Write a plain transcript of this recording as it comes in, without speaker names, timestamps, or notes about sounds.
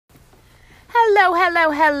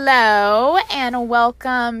Hello, and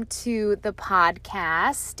welcome to the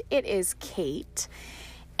podcast. It is Kate,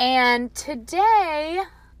 and today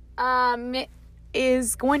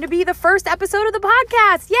is going to be the first episode of the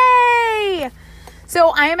podcast. Yay!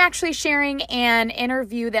 So I am actually sharing an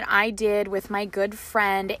interview that I did with my good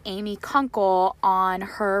friend Amy Kunkel on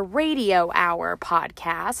her Radio Hour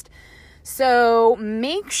podcast. So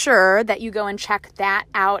make sure that you go and check that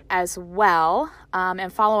out as well,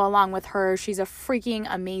 and follow along with her. She's a freaking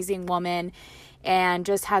amazing woman and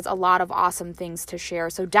just has a lot of awesome things to share.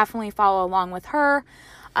 So definitely follow along with her.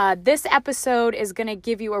 This episode is going to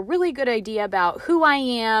give you a really good idea about who I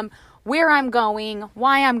am, where I'm going,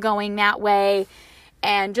 why I'm going that way,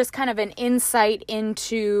 and just kind of an insight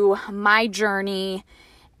into my journey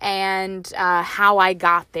and how I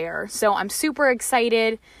got there. So I'm super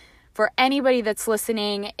excited. For anybody that's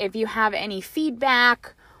listening, if you have any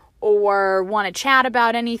feedback or want to chat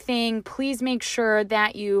about anything, please make sure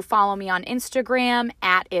that you follow me on Instagram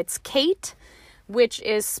at It's Kate, which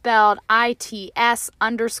is spelled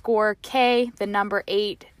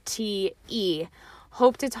ITS_K8TE.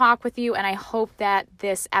 Hope to talk with you, and I hope that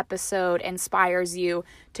this episode inspires you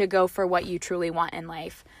to go for what you truly want in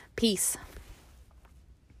life. Peace.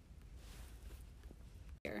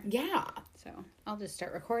 Yeah. So I'll just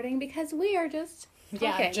start recording because we are just talking.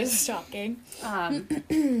 Yeah, just talking.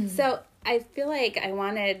 So I feel like I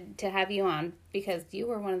wanted to have you on because you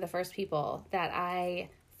were one of the first people that I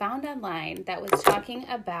found online that was talking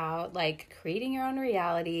about like creating your own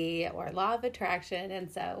reality or law of attraction.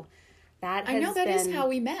 And so that has I know that is how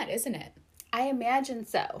we met, isn't it? I imagine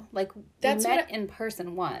so. Like That's we met in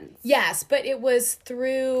person once. Yes, but it was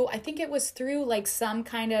through, I think it was through like some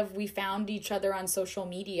kind of, we found each other on social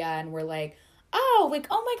media and we're like, oh my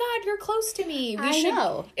God, you're close to me. I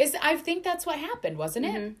know. I think that's what happened, wasn't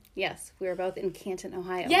it? Mm-hmm. Yes, we were both in Canton,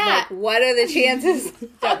 Ohio. Yeah. Like, what are the chances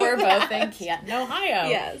that we're both in Canton, Ohio?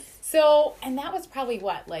 Yes. So, and that was probably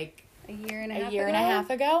what, like a year and a half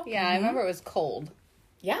ago? Yeah, I remember it was cold.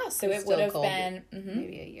 Yeah, so it would have been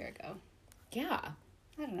maybe a year ago. Yeah.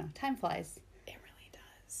 I don't know. Time flies. It really does.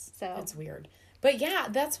 So that's weird. But yeah,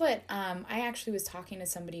 that's what I actually was talking to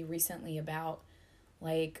somebody recently about,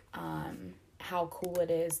 like how cool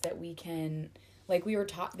it is that we can, like they were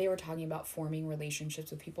talking about forming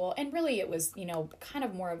relationships with people, and really it was, kind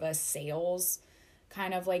of more of a sales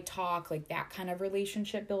kind of like talk, like that kind of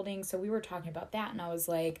relationship building. So we were talking about that, and I was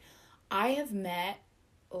like, I have met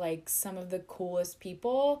like some of the coolest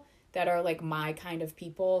people that are like my kind of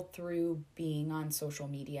people through being on social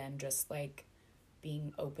media and just like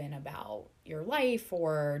being open about your life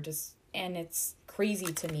and it's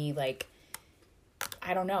crazy to me, like,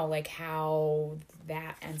 I don't know, like how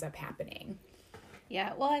that ends up happening.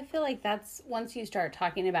 Yeah, well, I feel like that's once you start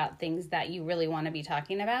talking about things that you really want to be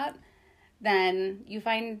talking about, then you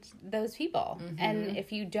find those people. Mm-hmm. And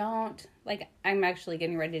if you don't, like, I'm actually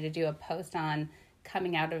getting ready to do a post on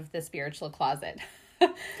coming out of the spiritual closet.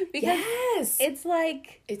 Because yes, it's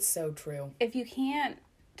like, it's so true. If you can't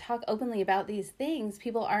talk openly about these things,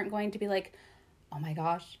 people aren't going to be like, oh my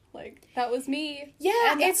gosh, like that was me.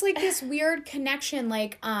 Yeah, and it's like this weird connection,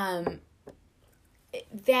 like that,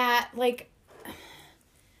 like,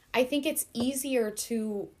 I think it's easier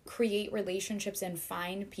to create relationships and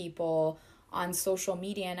find people on social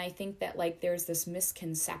media, and I think that like there's this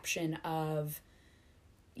misconception of,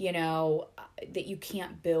 that you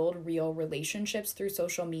can't build real relationships through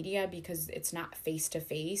social media because it's not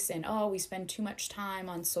face-to-face, and we spend too much time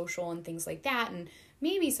on social and things like that, and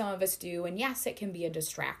maybe some of us do, and yes, it can be a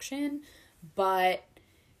distraction, but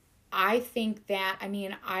I think that,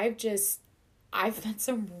 I've met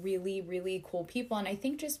some really, really cool people, and I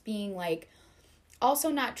think just being like, also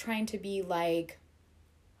not trying to be like,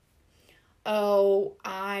 all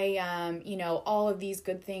of these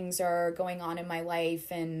good things are going on in my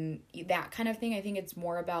life and that kind of thing. I think it's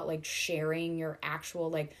more about like sharing your actual,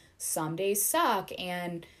 like, some days suck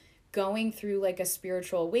and going through like a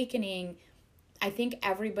spiritual awakening. I think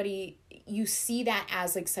everybody, you see that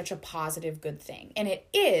as like such a positive, good thing. And it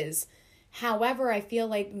is. However, I feel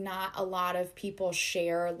like not a lot of people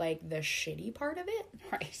share like the shitty part of it.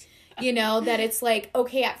 Right. That it's like,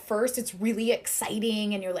 okay, at first it's really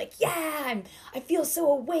exciting and you're like, yeah, I feel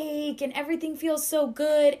so awake and everything feels so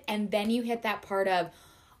good. And then you hit that part of,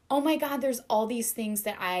 oh my God, there's all these things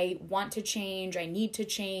that I want to change, I need to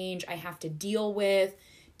change, I have to deal with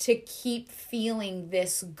to keep feeling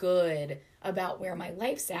this good about where my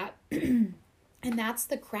life's at. And that's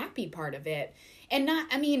the crappy part of it. And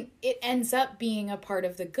it ends up being a part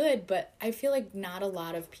of the good, but I feel like not a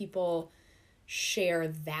lot of people share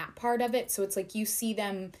that part of it. So it's like you see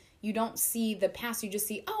them you don't see the past. You just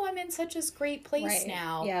see, oh, I'm in such a great place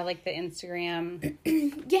now. Yeah, like the Instagram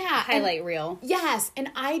highlight reel. Yes.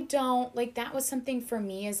 And I don't, like, that was something for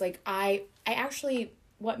me is, like, I actually,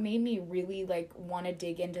 what made me really, like, want to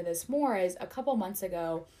dig into this more is a couple months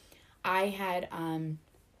ago, I had,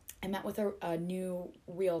 I met with a new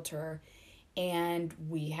realtor, and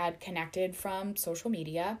we had connected from social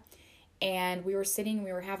media, and we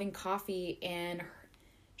were having coffee, and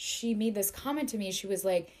she made this comment to me. She was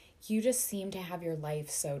like, you just seem to have your life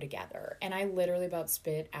so together. And I literally about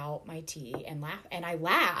spit out my tea and I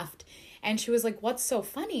laughed. And she was like, what's so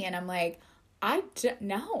funny? And I'm like,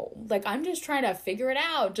 no, like, I'm just trying to figure it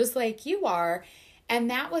out just like you are.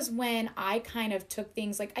 And that was when I kind of took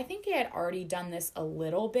things, like, I think I had already done this a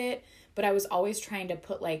little bit, but I was always trying to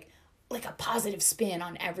put like a positive spin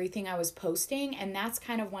on everything I was posting. And that's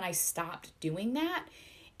kind of when I stopped doing that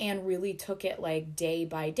and really took it, like, day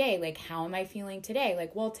by day. Like, how am I feeling today?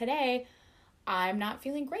 Like, well, today I'm not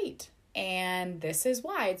feeling great. And this is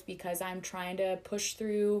why. It's because I'm trying to push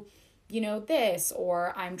through, this,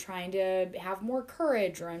 or I'm trying to have more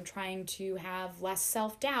courage, or I'm trying to have less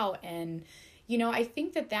self-doubt. And, I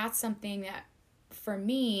think that that's something that for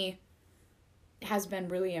me has been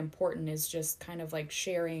really important, is just kind of like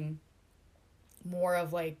sharing more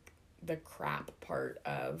of, like, the crap part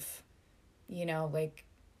of, like,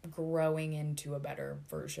 growing into a better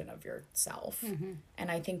version of yourself. Mm-hmm. And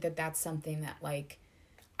I think that that's something that, like,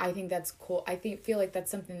 I think that's cool. Feel like that's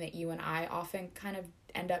something that you and I often kind of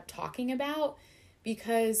end up talking about,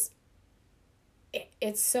 because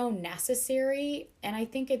it's so necessary. And I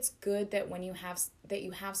think it's good that when you have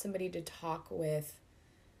somebody to talk with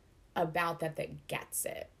about that gets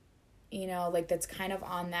it, like, that's kind of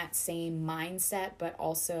on that same mindset, but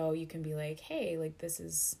also you can be like, hey, like, this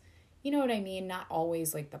is, you know what I mean? Not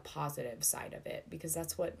always, like, the positive side of it, because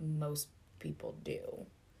that's what most people do.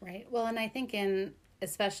 Right. Well, and I think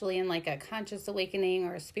especially in, like, a conscious awakening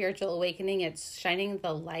or a spiritual awakening, it's shining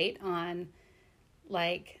the light on,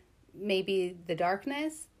 like, maybe the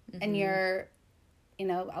darkness. Mm-hmm. And you're,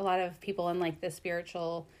 a lot of people in, like, the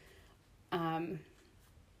spiritual, in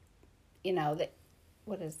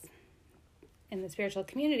the spiritual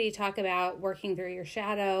community talk about working through your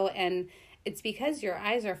shadow, and it's because your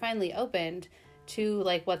eyes are finally opened to,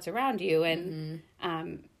 like, what's around you, and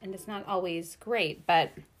mm-hmm. And it's not always great, but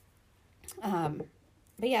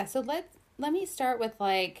yeah. So let me start with,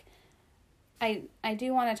 like, I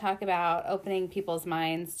do want to talk about opening people's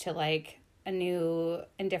minds to, like, a new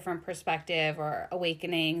and different perspective or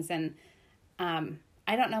awakenings, and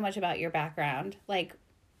I don't know much about your background. Like,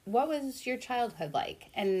 what was your childhood like,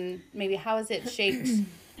 and maybe how has it shaped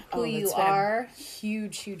who you are?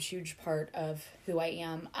 Huge part of who I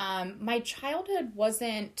am. My childhood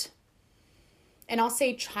wasn't, and I'll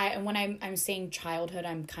say and when I'm saying childhood,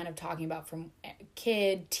 I'm kind of talking about from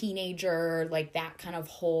kid, teenager, like that kind of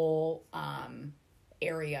whole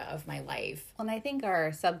area of my life. Well, and I think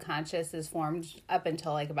our subconscious is formed up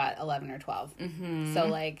until, like, about 11 or 12. Mm-hmm. So,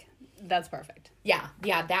 like, that's perfect. Yeah,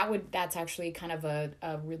 that's actually kind of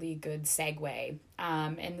a really good segue.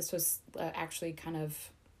 And this was actually kind of,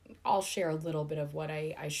 I'll share a little bit of what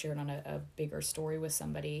I shared on a bigger story with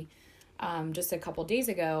somebody just a couple days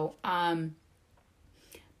ago.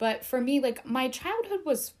 But for me, like, my childhood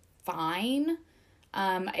was fine.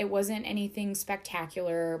 It wasn't anything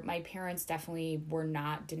spectacular. My parents definitely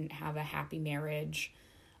didn't have a happy marriage.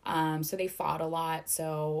 So they fought a lot.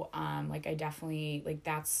 So, like, I definitely, like,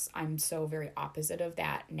 I'm so very opposite of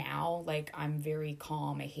that now. Like, I'm very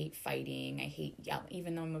calm. I hate fighting. I hate yelling,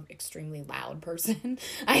 even though I'm an extremely loud person.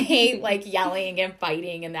 I hate, like, yelling and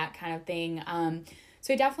fighting and that kind of thing.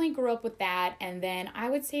 So I definitely grew up with that. And then I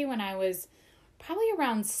would say when I was probably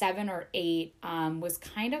around 7 or 8, was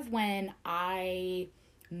kind of when I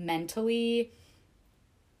mentally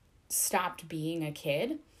stopped being a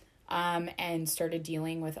kid. And started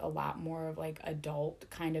dealing with a lot more of, like, adult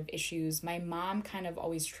kind of issues. My mom kind of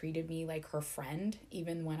always treated me like her friend,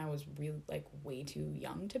 even when I was really, like, way too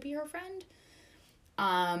young to be her friend.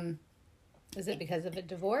 Is it because of a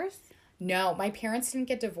divorce? No, my parents didn't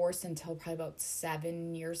get divorced until probably about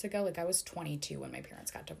 7 years ago. Like, I was 22 when my parents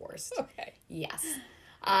got divorced. Okay. Yes.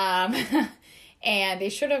 And they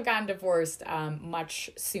should have gotten divorced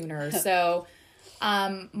much sooner. So...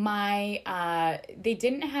 they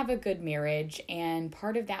didn't have a good marriage, and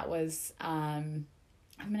part of that was, I'm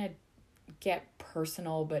going to get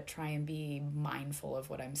personal, but try and be mindful of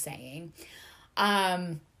what I'm saying.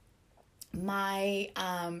 In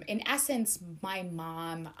essence, my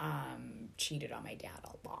mom, cheated on my dad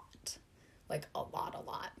a lot, like a lot.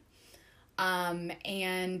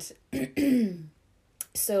 And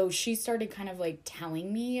So she started kind of like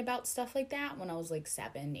telling me about stuff like that when I was like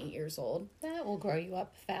 7, 8 years old. That will grow you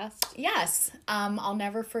up fast. Yes. I'll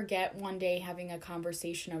never forget one day having a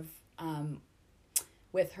conversation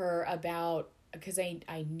with her about, because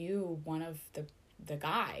I knew one of the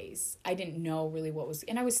guys. I didn't know really what was,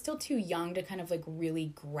 and I was still too young to kind of like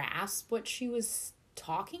really grasp what she was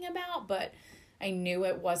talking about, but I knew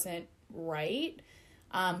it wasn't right.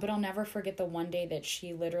 But I'll never forget the one day that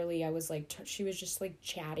she literally, I was like, she was just like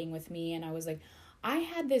chatting with me, and I was like, I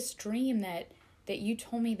had this dream that you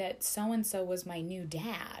told me that so-and-so was my new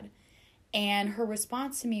dad. And her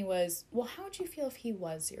response to me was, well, how would you feel if he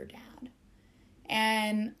was your dad?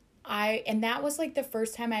 And that was like the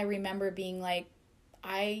first time I remember being like,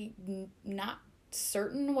 I'm not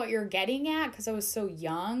certain what you're getting at, because I was so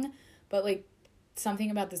young, but like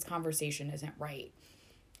something about this conversation isn't right.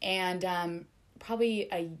 And probably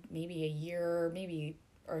maybe a year, maybe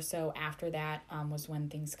or so after that was when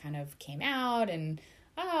things kind of came out, and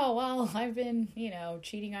oh, well, I've been,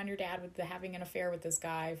 cheating on your dad with having an affair with this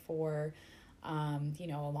guy for, a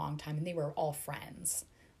long time. And they were all friends.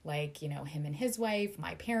 Like, him and his wife,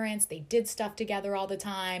 my parents, they did stuff together all the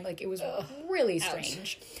time. Like, it was really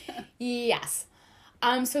strange. Yes.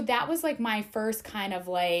 So that was like my first kind of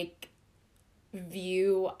like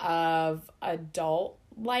view of adult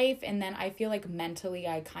life. And then I feel like mentally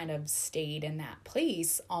I kind of stayed in that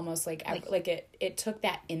place, almost like it took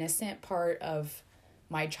that innocent part of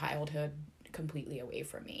my childhood completely away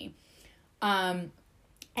from me.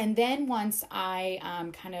 And then once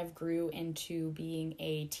I kind of grew into being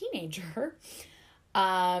a teenager,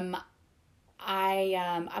 my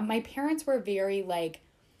parents were very like,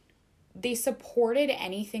 they supported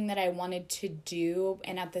anything that I wanted to do,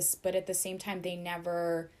 but at the same time they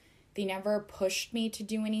never pushed me to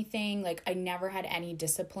do anything. Like, I never had any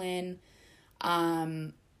discipline,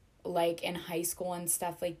 like in high school and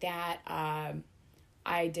stuff like that.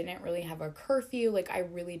 I didn't really have a curfew. Like, I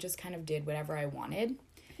really just kind of did whatever I wanted.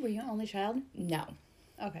 Were you only child? No.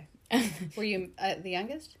 Okay. Were you the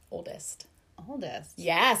youngest? Oldest.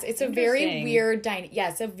 Yes, it's a very weird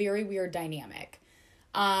a very weird dynamic.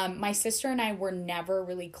 My sister and I were never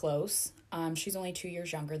really close. She's only 2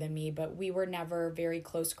 years younger than me, but we were never very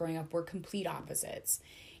close growing up. We're complete opposites.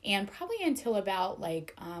 And probably until about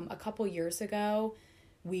like a couple years ago,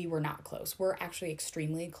 we were not close. We're actually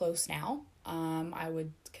extremely close now. I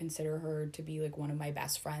would consider her to be like one of my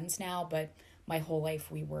best friends now, but my whole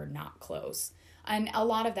life we were not close. And a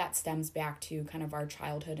lot of that stems back to kind of our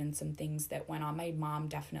childhood and some things that went on. My mom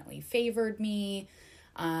definitely favored me.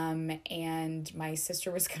 And my sister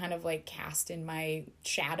was kind of like cast in my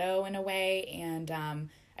shadow in a way. And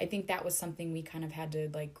I think that was something we kind of had to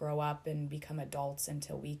like grow up and become adults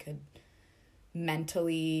until we could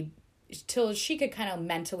till she could kind of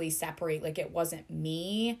mentally separate. Like, it wasn't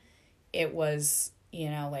me, it was,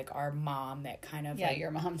 like our mom that kind of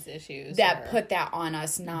your mom's issues that put that on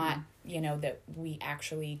us, not, that we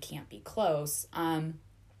actually can't be close.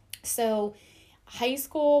 So high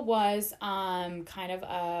school was kind of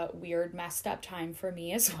a weird, messed up time for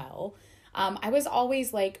me as well. I was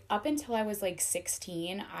always like, up until I was like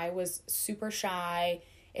 16, I was super shy,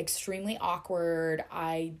 extremely awkward.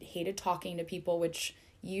 I hated talking to people, which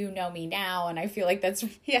you know me now, and I feel like that's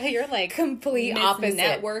you're like complete opposite.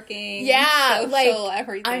 Networking, social, like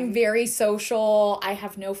everything. I'm very social. I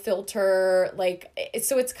have no filter. Like,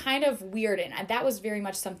 so it's kind of weird, and that was very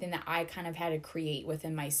much something that I kind of had to create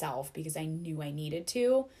within myself because I knew I needed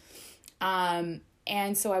to. And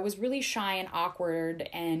so I was really shy and awkward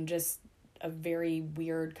and just a very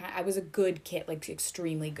weird kind. I was a good kid, like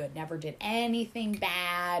extremely good. Never did anything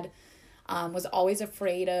bad. Was always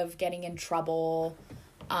afraid of getting in trouble.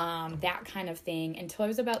 That kind of thing until I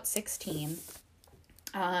was about 16.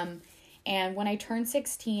 And when I turned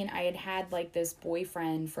 16, I had like this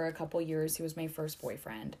boyfriend for a couple years. He was my first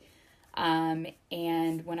boyfriend.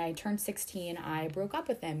 And when I turned 16, I broke up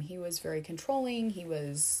with him. He was very controlling. He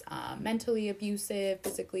was mentally abusive,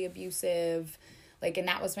 physically abusive. Like, and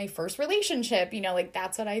that was my first relationship, like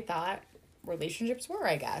that's what I thought relationships were,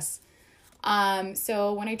 I guess.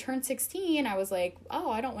 So when I turned 16, I was like,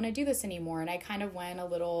 oh, I don't want to do this anymore. And I kind of went a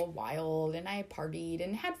little wild and I partied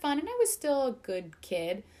and had fun, and I was still a good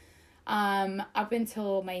kid. Up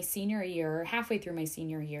until my senior year, halfway through my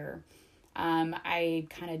senior year, I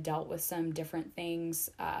kind of dealt with some different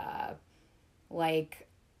things, like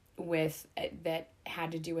that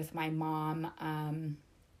had to do with my mom.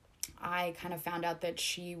 I kind of found out that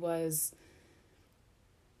she was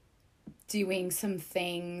doing some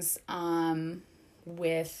things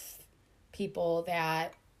with people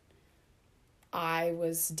that I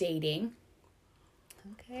was dating.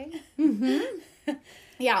 Okay.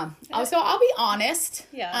 Yeah. So I'll be honest.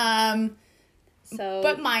 Yeah. So,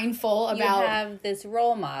 but mindful about. You have this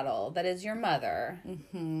role model that is your mother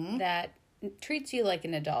that treats you like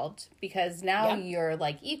an adult because now you're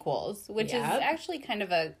like equals, which is actually kind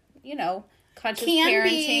of a, conscious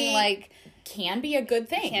parenting, can be a good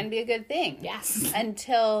thing. Can be a good thing. Yes.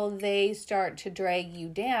 Until they start to drag you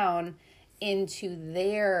down into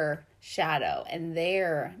their shadow and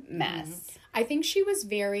their mess. I think she was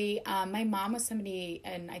very, my mom was somebody,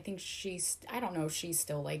 and I think I don't know if she's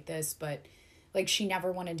still like this, but like she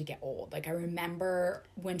never wanted to get old. Like I remember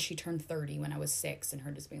when she turned 30 when I was 6 and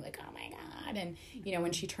her just being like, oh my God. And,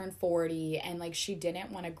 when she turned 40 and like she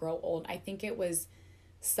didn't want to grow old. I think it was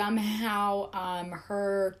somehow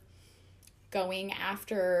her going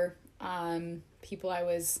after people I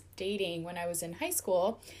was dating when I was in high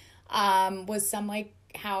school was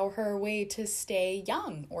how her way to stay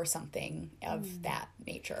young or something of that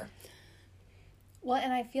nature. Well,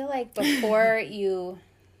 and I feel like before you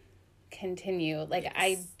continue,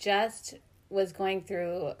 I just was going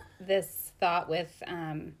through this thought with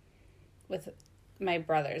my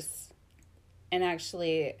brothers, and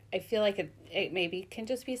actually I feel like it maybe can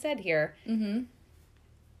just be said here,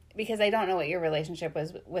 because I don't know what your relationship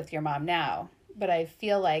was with your mom now, but I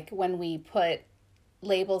feel like when we put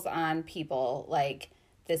labels on people like,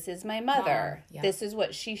 this is my mother. Yes. This is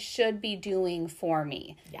what she should be doing for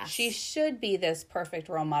me. Yes. She should be this perfect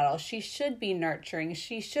role model. She should be nurturing.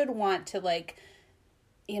 She should want to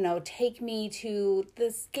take me to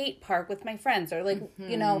the skate park with my friends, or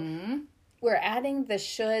we're adding the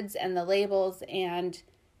shoulds and the labels, and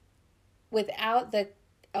without the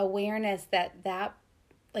awareness that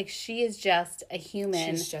she is just a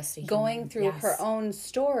human. She's just a human. Going through her own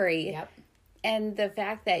story. Yep. And the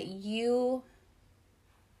fact that you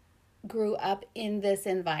grew up in this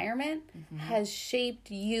environment has shaped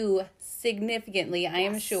you significantly, I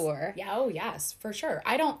am sure. Yeah, oh yes, for sure.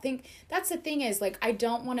 I don't think that's the thing is I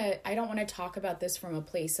don't want to talk about this from a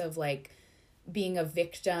place of being a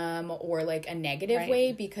victim or a negative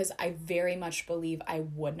way, because I very much believe I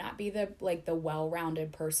would not be the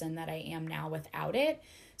well-rounded person that I am now without it.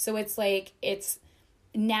 So it's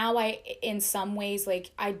now in some ways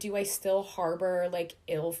I still harbor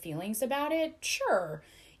ill feelings about it. Sure.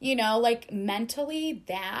 Mentally,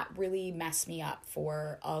 that really messed me up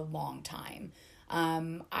for a long time.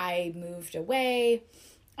 I moved away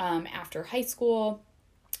after high school.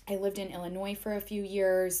 I lived in Illinois for a few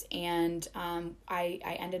years, and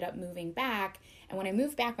I ended up moving back. And when I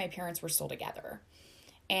moved back, my parents were still together.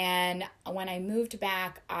 And when I moved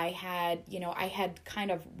back, I had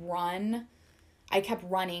I kept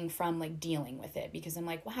running from dealing with it, because I'm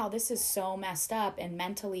wow, this is so messed up. And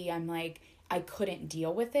mentally, I'm I couldn't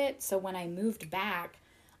deal with it. So when I moved back,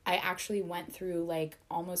 I actually went through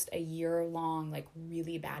almost a year long,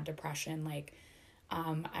 really bad depression.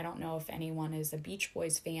 I don't know if anyone is a Beach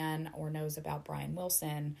Boys fan or knows about Brian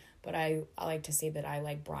Wilson, but I like to say that I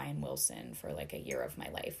like Brian Wilson for a year of my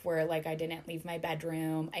life, where I didn't leave my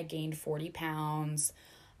bedroom. I gained 40 pounds.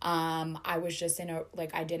 I was just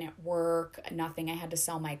I didn't work, nothing. I had to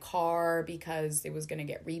sell my car because it was going to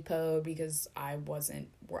get repoed, because I was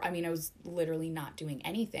literally not doing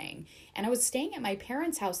anything. And I was staying at my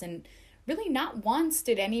parents' house, and really not once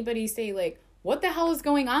did anybody say what the hell is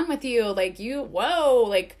going on with you?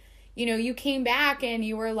 You came back and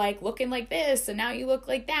you were looking like this, and now you look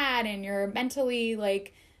like that, and you're mentally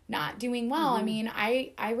not doing well.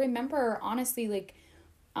 I remember honestly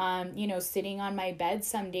sitting on my bed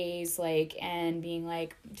some days, and being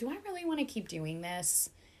do I really want to keep doing this?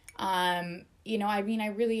 I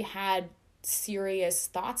really had serious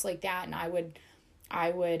thoughts like that. And I would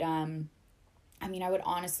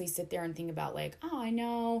honestly sit there and think about oh, I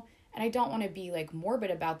know, and I don't want to be morbid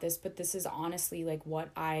about this, but this is honestly what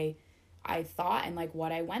I thought and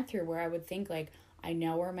what I went through, where I would think I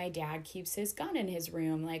know where my dad keeps his gun in his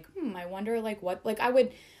room. I wonder what,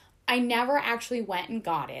 I never actually went and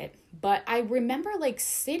got it, but I remember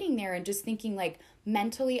sitting there and just thinking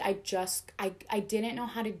mentally, I didn't know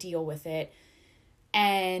how to deal with it.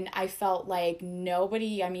 And I felt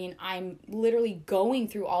nobody, I'm literally going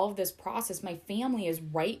through all of this process. My family is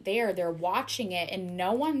right there. They're watching it and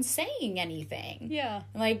no one's saying anything. Yeah.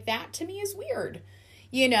 That to me is weird,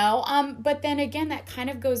 but then again, that kind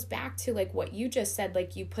of goes back to what you just said,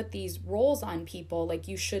 you put these roles on people,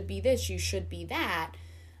 you should be this, you should be that.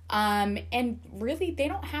 And really they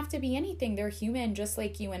don't have to be anything. They're human just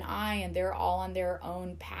like you and I, and they're all on their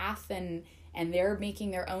own path, and they're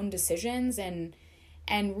making their own decisions.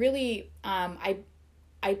 And really, I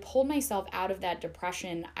pulled myself out of that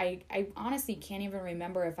depression. I honestly can't even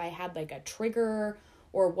remember if I had a trigger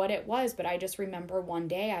or what it was, but I just remember one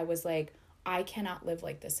day I was like, I cannot live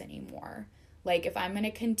like this anymore. Like, if I'm going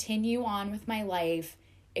to continue on with my life,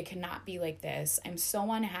 it cannot be like this. I'm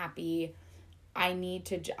so unhappy. I need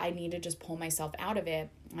to just pull myself out of it.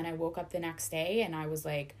 And I woke up the next day and I was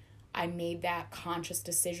like, I made that conscious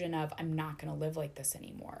decision of, I'm not going to live like this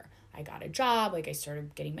anymore. I got a job, like I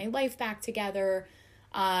started getting my life back together.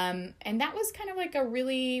 And that was kind of like a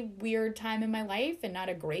really weird time in my life and not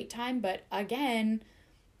a great time. But again,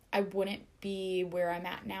 I wouldn't be where I'm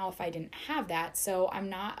at now if I didn't have that. So I'm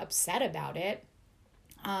not upset about it.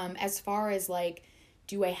 As far as like,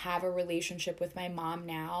 do I have a relationship with my mom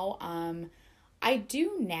now? I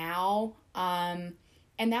do now.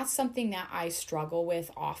 And that's something that I struggle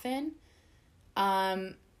with often.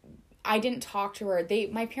 I didn't talk to her.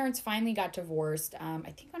 My parents finally got divorced.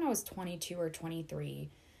 I think when I was 22 or 23.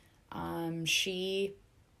 She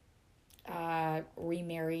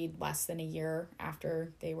remarried less than a year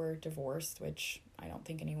after they were divorced, which I don't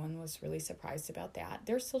think anyone was really surprised about that.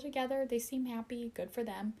 They're still together. They seem happy. Good for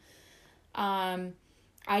them.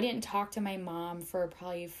 I didn't talk to my mom for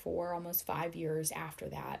probably 4, almost 5 years after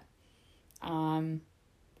that.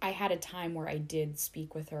 I had a time where I did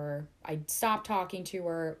speak with her. I stopped talking to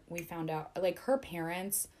her. We found out, like, her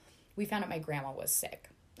parents, we found out my grandma was sick,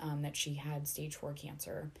 that she had stage 4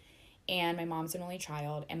 cancer. And my mom's an only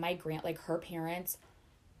child. And her parents,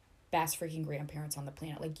 best freaking grandparents on the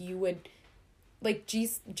planet. Like, you would, like,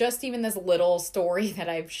 geez, just even this little story that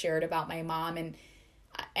I've shared about my mom. And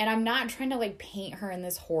I'm not trying to, like, paint her in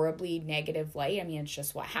this horribly negative light. I mean, it's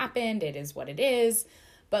just what happened. It is what it is.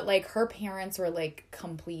 But, like, her parents were, like,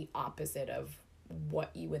 complete opposite of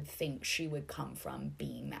what you would think she would come from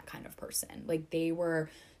being that kind of person. Like, they were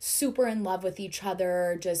super in love with each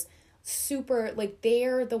other, just super, like,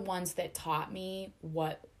 they're the ones that taught me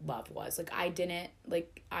what love was. Like, I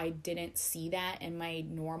didn't see that in my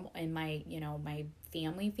my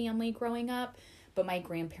family growing up, but my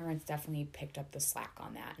grandparents definitely picked up the slack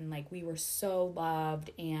on that. And, like, we were so loved,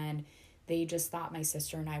 and they just thought my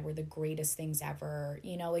sister and I were the greatest things ever.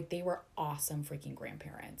 Like, they were awesome freaking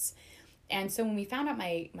grandparents. And so when we found out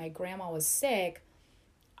my grandma was sick,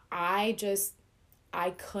 I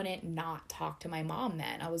couldn't not talk to my mom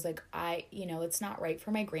then. I was like, it's not right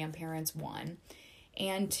for my grandparents, 1.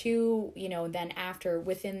 And 2, then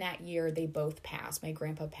within that year, they both passed. My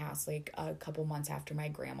grandpa passed like a couple months after my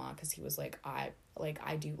grandma, because he was like, I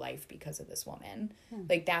do life because of this woman.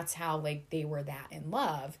 Like, that's how, like, they were that in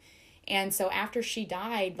love. And so after she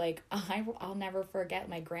died, like, I'll never forget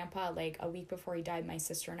my grandpa, like, a week before he died, my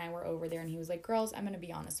sister and I were over there, and he was like, girls, I'm going to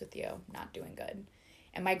be honest with you, not doing good.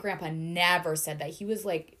 And my grandpa never said that. He was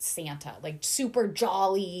like Santa, like super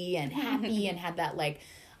jolly and happy and had that, like,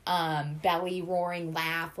 belly roaring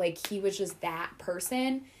laugh. Like, he was just that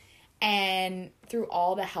person. And through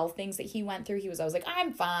all the health things that he went through, he was always like,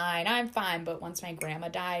 I'm fine. But once my grandma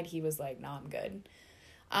died, he was like, no, I'm good.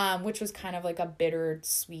 Which was kind of like a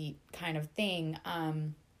bittersweet kind of thing.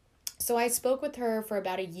 So I spoke with her for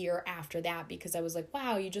about a year after that, because I was like,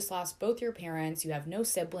 wow, you just lost both your parents. You have no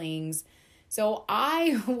siblings. So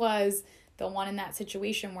I was the one in that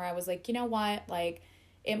situation where I was like, you know what? Like,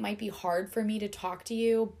 it might be hard for me to talk to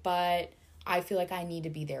you, but I feel like I need to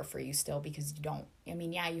be there for you still, because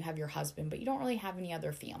you have your husband, but you don't really have any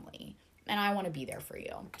other family. And I want to be there for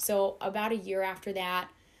you. So about a year after that,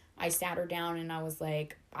 I sat her down and I was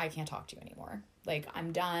like, I can't talk to you anymore. Like,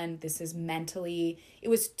 I'm done. This is mentally,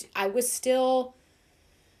 I was still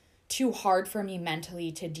too hard for me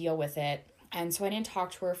mentally to deal with it. And so I didn't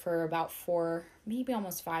talk to her for about 4, maybe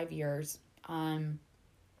almost 5 years. And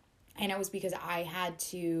it was because I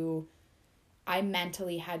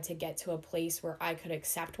mentally had to get to a place where I could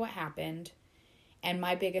accept what happened. And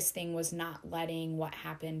my biggest thing was not letting what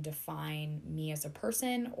happened define me as a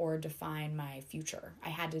person or define my future. I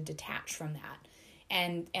had to detach from that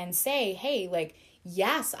and say, hey, like,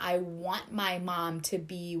 yes, I want my mom to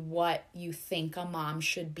be what you think a mom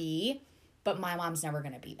should be, but my mom's never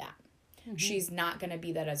going to be that. Mm-hmm. She's not going to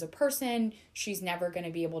be that as a person. She's never going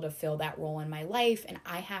to be able to fill that role in my life. And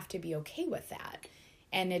I have to be okay with that.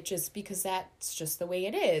 And because that's just the way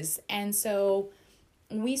it is. And so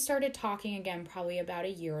we started talking again probably about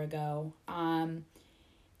a year ago. And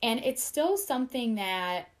it's still something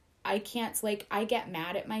that I can't, like, I get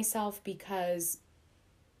mad at myself because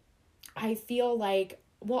I feel like,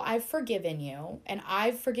 well, I've forgiven you, and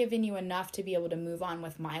I've forgiven you enough to be able to move on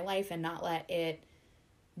with my life and not let it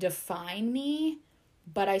define me.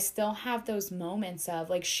 But I still have those moments of,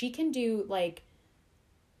 like, she can do, like,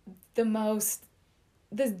 the most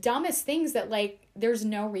the dumbest things that, like, there's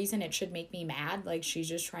no reason it should make me mad. Like, she's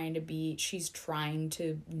trying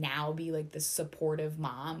to now be, like, this supportive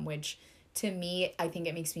mom, which to me, I think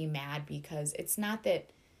it makes me mad because it's not that,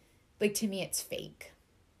 like, to me, it's fake.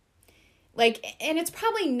 Like, and it's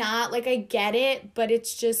probably not, like, I get it, but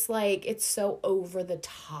it's just, like, it's so over the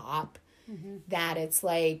top that it's,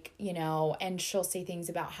 like, you know, and she'll say things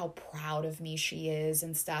about how proud of me she is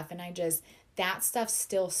and stuff, and that stuff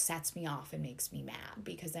still sets me off and makes me mad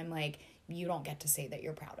because I'm like, you don't get to say that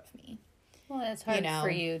you're proud of me. Well, it's hard for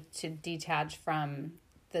you to detach from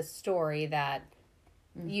the story that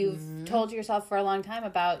you've told yourself for a long time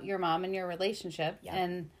about your mom and your relationship. Yep.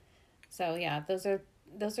 And so, yeah, those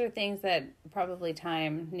are things that probably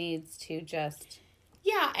time needs to just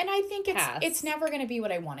and I think it's never going to be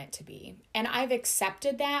what I want it to be. And I've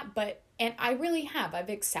accepted that, and I really have. I've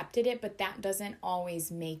accepted it, but that doesn't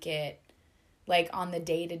always make it, like, on the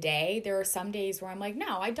day-to-day. There are some days where I'm like,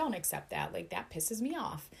 no, I don't accept that. Like, that pisses me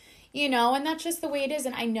off. You know, and that's just the way it is.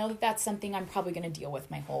 And I know that that's something I'm probably going to deal with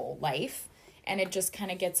my whole life. And it just kind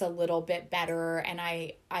of gets a little bit better. And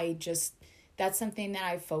that's something that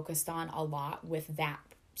I've focused on a lot with that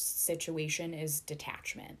situation is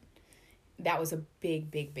detachment. That was a big,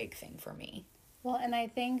 big, big thing for me. Well, and I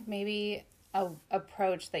think maybe a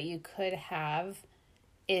approach that you could have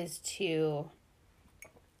is to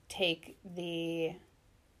take this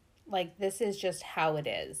is just how it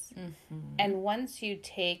is. And once you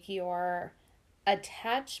take your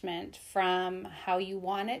attachment from how you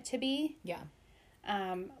want it to be. Yeah.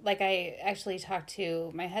 Like, I actually talked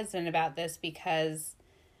to my husband about this because,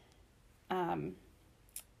 you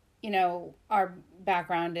know, our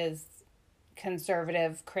background is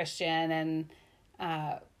conservative Christian, and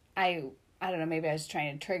I don't know, maybe I was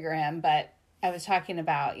trying to trigger him, but I was talking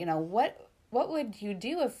about, you know, what would you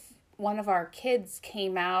do if one of our kids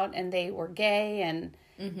came out and they were gay? And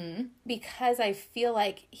because I feel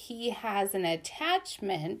like he has an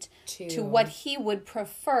attachment to what he would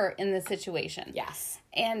prefer in the situation. Yes.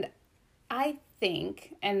 And I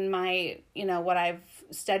think, and my, you know, what I've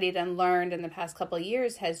studied and learned in the past couple of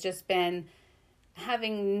years has just been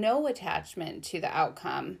having no attachment to the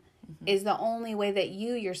outcome is the only way that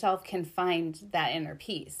you yourself can find that inner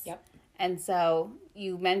peace. Yep. And so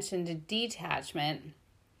you mentioned detachment,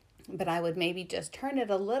 but I would maybe just turn it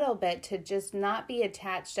a little bit to just not be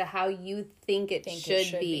attached to how you think it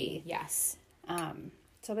should be. Yes.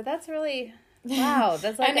 But that's really, wow,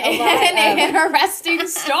 that's like an interesting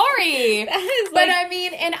story. But I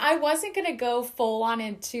mean, and I wasn't going to go full on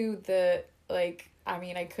into the, like, I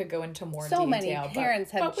mean, I could go into more detail. So many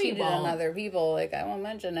parents have cheated on other people. Like, I won't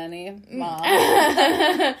mention any mom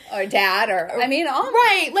or dad or, I mean, all.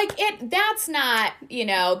 Right. Like, that's not, you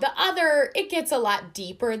know, it gets a lot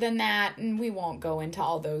deeper than that. And we won't go into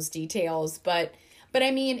all those details. But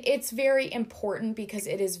I mean, it's very important because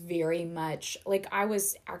it is very much, like, I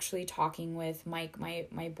was actually talking with Mike,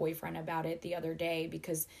 my boyfriend, about it the other day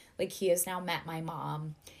because, like, he has now met my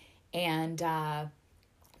mom. And,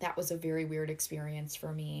 that was a very weird experience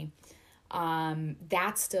for me.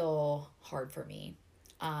 That's still hard for me.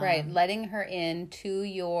 Right. Letting her into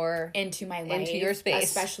my life. Into your space.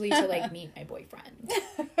 Especially to, like, meet my boyfriend.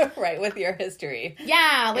 Right. With your history.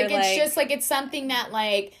 Yeah. Like, it's just, like, it's something that,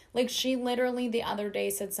 like she literally the other day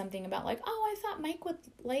said something about, like, oh, I thought Mike would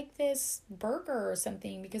like this burger or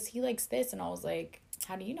something because he likes this. And I was like,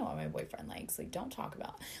 how do you know what my boyfriend likes? Like, don't talk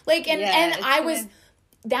about. Like, and I was...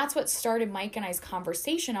 That's what started Mike and I's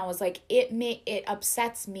conversation. I was like, it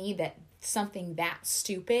upsets me that something that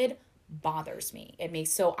stupid bothers me.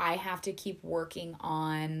 So I have to keep working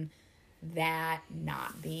on that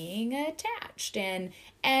not being attached. And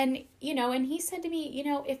you know, and he said to me, you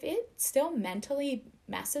know, if it still mentally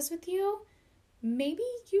messes with you, maybe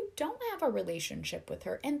you don't have a relationship with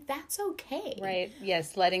her, and that's okay. Right.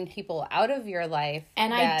 Yes. Letting people out of your life.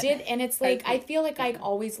 And I did. And it's like, I feel like I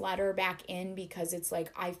always let her back in because it's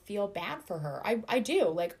like, I feel bad for her. I do.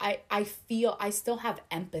 Like, I feel I still have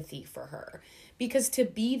empathy for her because to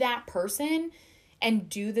be that person and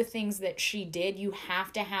do the things that she did, you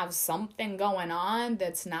have to have something going on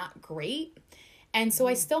that's not great. And so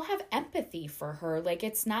I still have empathy for her. Like,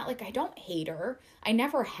 it's not like I don't hate her. I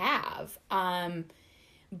never have.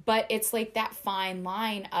 But it's like that fine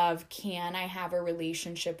line of, can I have a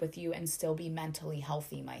relationship with you and still be mentally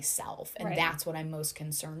healthy myself? And that's what I'm most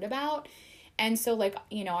concerned about. And so, like,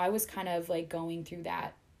 you know, I was kind of like going through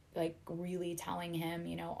that, like really telling him,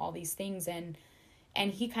 you know, all these things. And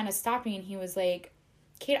he kind of stopped me and he was like,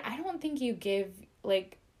 Kate, I don't think you give,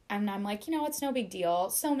 like, and I'm like, you know, it's no big deal.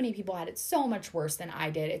 So many people had it so much worse than I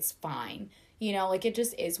did. It's fine. You know, like, it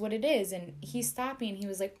just is what it is. And he stopped me and he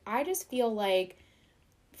was like, I just feel like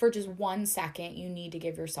for just 1 second, you need to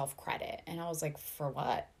give yourself credit. And I was like, for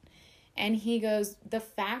what? And he goes, the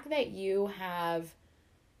fact that you have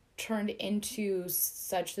turned into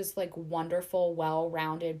such this like wonderful,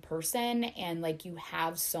 well-rounded person, and like you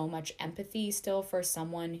have so much empathy still for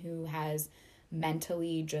someone who has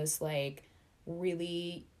mentally just like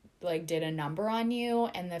really like did a number on you,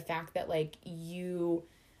 and the fact that like you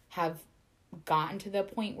have gotten to the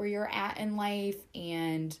point where you're at in life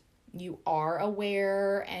and you are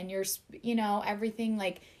aware and you're, you know, everything,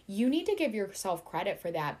 like you need to give yourself credit for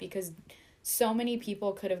that, because so many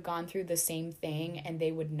people could have gone through the same thing and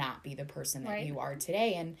they would not be the person that you are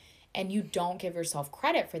today. And you don't give yourself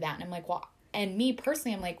credit for that. And I'm like, well, and me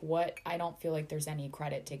personally, I'm like, what? I don't feel like there's any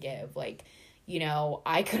credit to give. Like, you know,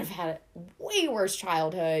 I could have had a way worse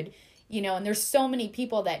childhood, you know, and there's so many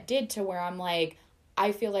people that did, to where I'm like,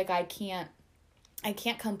 I feel like I can't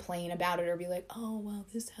complain about it or be like, oh, well,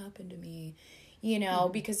 this happened to me, you know,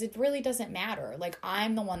 because it really doesn't matter. Like,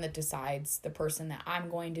 I'm the one that decides the person that I'm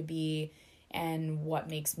going to be and what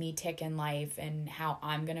makes me tick in life and how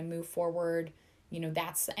I'm going to move forward. You know,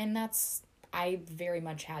 I very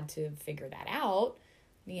much had to figure that out,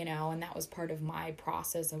 you know, and that was part of my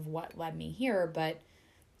process of what led me here. But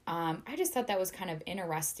I just thought that was kind of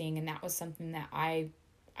interesting. And that was something that I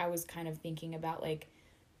was kind of thinking about, like,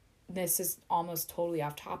 this is almost totally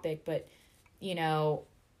off topic, but, you know,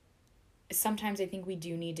 sometimes I think we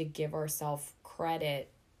do need to give ourselves credit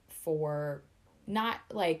for not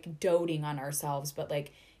like doting on ourselves, but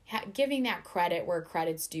like giving that credit where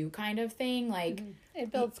credit's due kind of thing. Like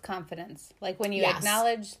it builds confidence. Like when you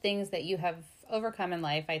acknowledge things that you have overcome in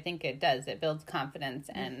life, I think it does. It builds confidence.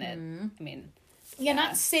 And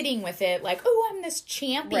not sitting with it like, oh, I'm this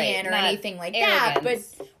champion or anything like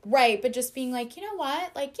arrogance. That. But just being like, you know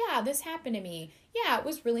what? Like, yeah, this happened to me. Yeah, it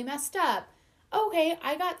was really messed up. Okay,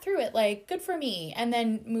 I got through it. Like, good for me. And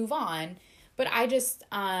then move on. But I just,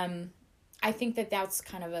 I think that that's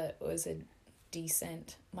kind of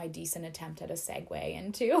my decent attempt at a segue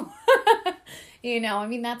into, you know, I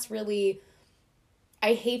mean, that's really,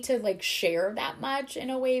 I hate to like share that much in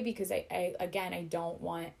a way, because I don't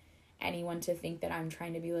want anyone to think that I'm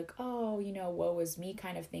trying to be like, oh, you know, woe is me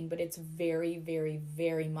kind of thing, but it's very, very,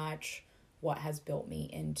 very much what has built me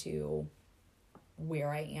into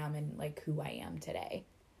where I am and like who I am today.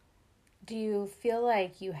 Do you feel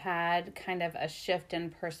like you had kind of a shift in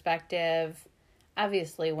perspective?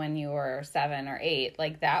 Obviously, when you were 7 or 8,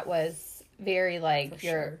 like that was very like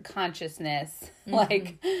your consciousness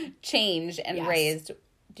like changed and raised.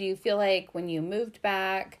 Do you feel like when you moved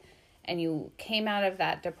back and you came out of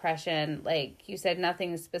that depression, like you said,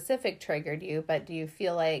 nothing specific triggered you, but do you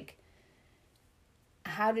feel like,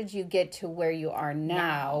 how did you get to where you are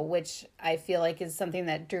now, which I feel like is something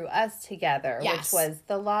that drew us together, which was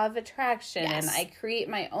the law of attraction, and I create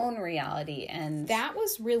my own reality. And that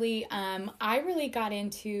was really, I really got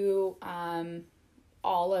into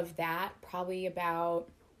all of that probably about,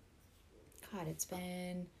 it's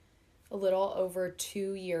been a little over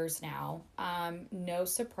 2 years now. No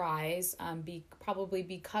surprise, probably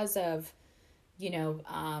because of, you know,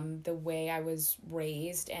 the way I was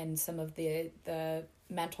raised and some of the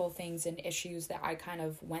mental things and issues that I kind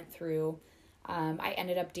of went through. I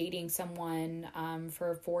ended up dating someone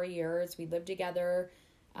for 4 years. We lived together.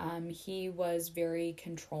 He was very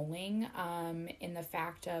controlling in the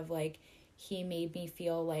fact of like, he made me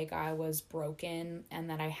feel like I was broken and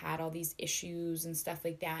that I had all these issues and stuff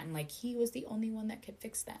like that. And like, he was the only one that could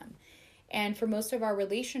fix them. And for most of our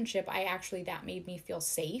relationship, that made me feel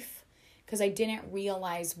safe, because I didn't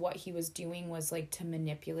realize what he was doing was like to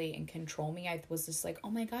manipulate and control me. I was just like, oh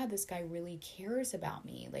my God, this guy really cares about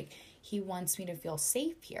me. Like, he wants me to feel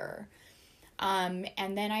safe here.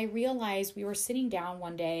 And then I realized we were sitting down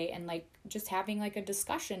one day and like just having like a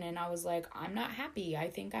discussion, and I was like, I'm not happy.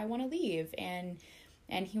 I think I want to leave. And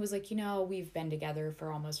he was like, you know, we've been together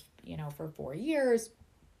for almost, you know, for 4 years.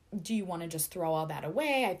 Do you want to just throw all that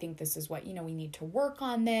away? I think this is what, you know, we need to work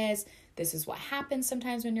on this. This is what happens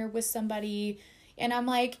sometimes when you're with somebody. And I'm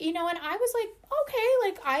like, you know, and I was like, okay,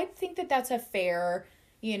 like, I think that that's a fair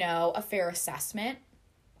assessment.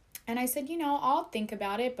 And I said, you know, I'll think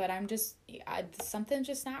about it, but something's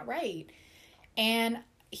just not right. And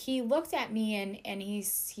he looked at me and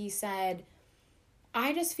he said,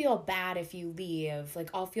 I just feel bad if you leave.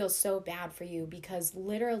 Like, I'll feel so bad for you, because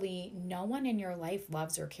literally no one in your life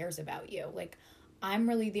loves or cares about you. Like, I'm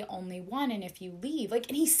really the only one. And if you leave, like,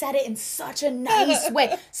 and he said it in such a nice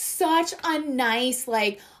way, such a nice,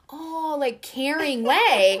 like, oh, like caring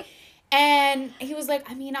way. And he was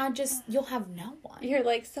like, I mean, you'll have no one. You're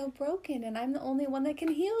like so broken and I'm the only one that can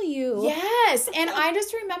heal you. Yes. And I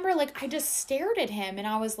just remember, like, I just stared at him and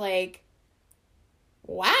I was like,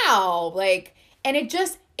 wow. Like, and it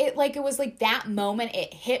was like that moment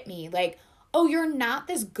it hit me. Like, oh, you're not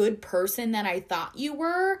this good person that I thought you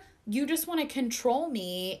were. You just want to control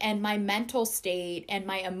me and my mental state and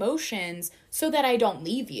my emotions so that I don't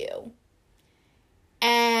leave you.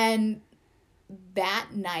 And that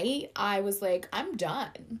night I was like, I'm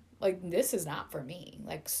done. Like, this is not for me.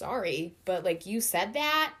 Like, sorry. But like, you said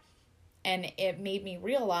that and it made me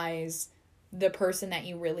realize the person that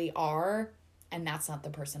you really are. And that's not the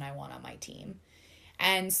person I want on my team.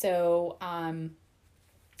 And so,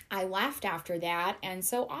 I left after that. And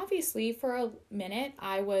so obviously for a minute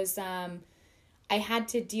I was, I had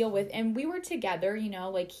to deal with, and we were together, you know,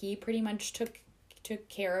 like he pretty much took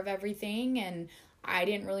care of everything. And I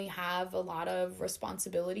didn't really have a lot of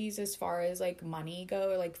responsibilities as far as like money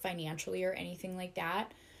go or like financially or anything like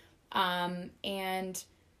that. And,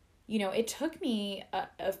 you know, it took me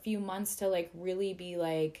a few months to like really be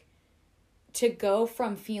like, to go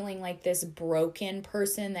from feeling like this broken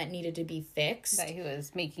person that needed to be fixed. That he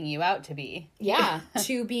was making you out to be. Yeah.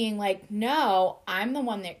 To being like, no, I'm the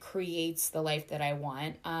one that creates the life that I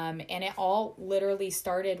want. And it all literally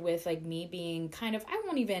started with like me being kind of, I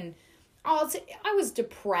was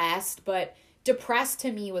depressed, but depressed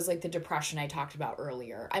to me was like the depression I talked about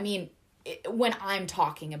earlier. I mean, when I'm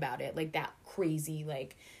talking about it, like that crazy,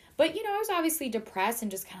 like, but you know, I was obviously depressed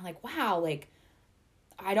and just kind of like, wow, like,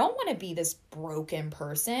 I don't want to be this broken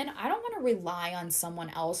person. I don't want to rely on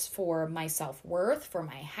someone else for my self-worth, for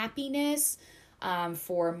my happiness,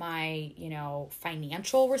 for my, you know,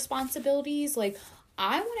 financial responsibilities. Like,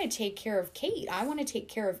 I want to take care of Kate. I want to take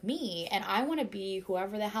care of me, and I want to be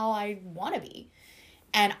whoever the hell I want to be.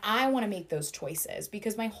 And I want to make those choices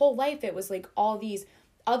because my whole life, it was like all these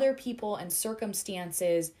other people and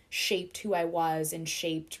circumstances shaped who I was and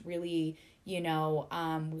shaped really, you know,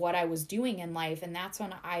 what I was doing in life. And that's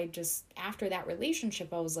when I just, after that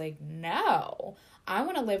relationship, I was like, no, I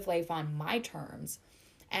want to live life on my terms.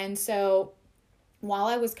 And so while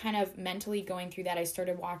I was kind of mentally going through that, I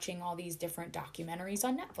started watching all these different documentaries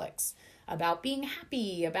on Netflix about being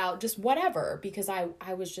happy, about just whatever, because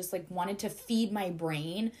I was just like wanted to feed my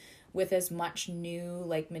brain with as much new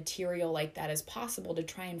like material like that as possible to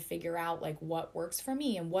try and figure out like what works for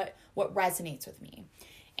me and what resonates with me.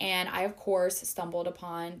 And I, of course, stumbled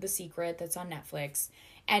upon The Secret that's on Netflix.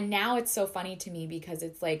 And now it's so funny to me because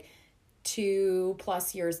it's like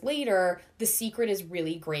 2+ years later, The Secret is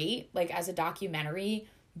really great, like as a documentary,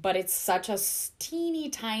 but it's such a teeny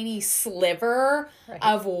tiny sliver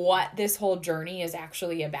of what this whole journey is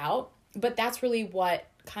actually about. But that's really what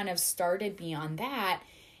kind of started me on that.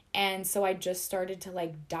 And so I just started to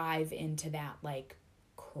like dive into that like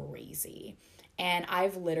crazy. And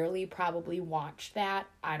I've literally probably watched that,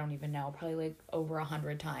 I don't even know, probably like over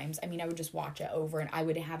 100 times. I mean, I would just watch it over and I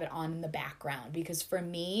would have it on in the background because for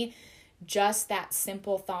me, just that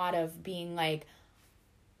simple thought of being like,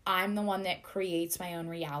 I'm the one that creates my own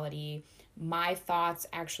reality. My thoughts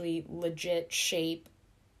actually legit shape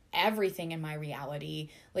everything in my reality.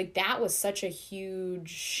 Like that was such a huge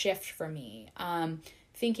shift for me.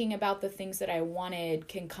 Thinking about the things that I wanted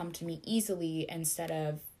can come to me easily instead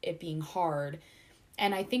of it being hard.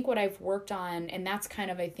 And I think what I've worked on, and that's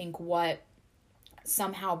kind of, I think, what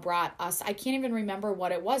somehow brought us, I can't even remember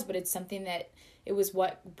what it was, but it's something that it was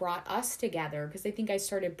what brought us together. Because I think I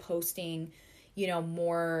started posting, you know,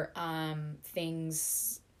 more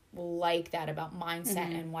things like that about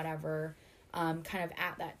mindset and whatever, kind of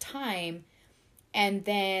at that time. And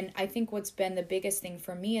then I think what's been the biggest thing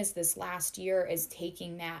for me is this last year is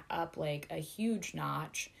taking that up like a huge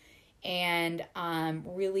notch and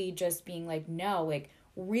really just being like, no, like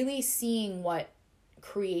really seeing what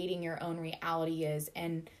creating your own reality is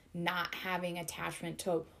and not having attachment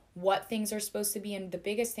to what things are supposed to be. And the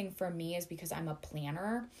biggest thing for me is because I'm a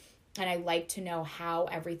planner and I like to know how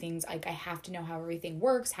everything's like, I have to know how everything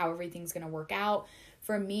works, how everything's going to work out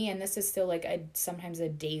for me. And this is still like sometimes a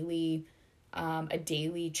daily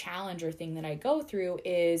challenge or thing that I go through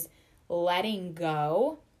is letting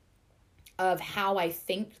go of how I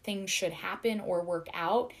think things should happen or work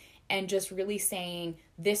out and just really saying,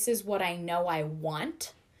 this is what I know I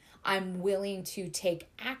want. I'm willing to take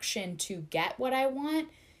action to get what I want,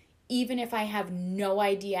 even if I have no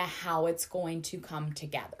idea how it's going to come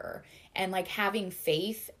together. And like having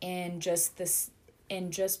faith in just this, in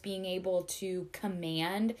just being able to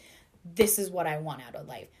command, this is what I want out of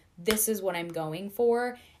life. This is what I'm going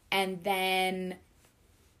for. And then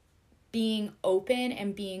being open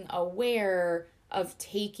and being aware of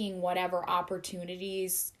taking whatever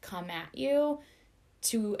opportunities come at you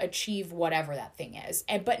to achieve whatever that thing is.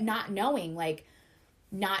 But not knowing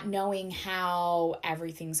how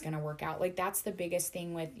everything's going to work out. Like, that's the biggest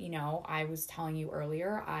thing with, I was telling you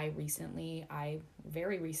earlier, I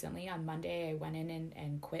very recently on Monday, I went in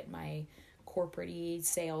and quit my corporate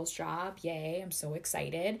sales job. Yay. I'm so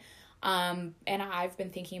excited. And I've been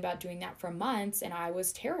thinking about doing that for months, and I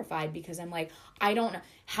was terrified because I'm like, I don't know,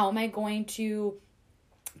 how am I going to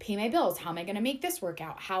pay my bills? How am I going to make this work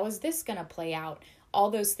out? How is this going to play out? All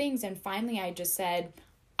those things. And finally I just said,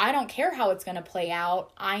 I don't care how it's going to play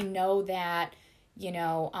out. I know that,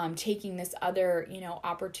 taking this other,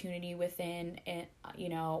 opportunity within,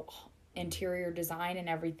 interior design and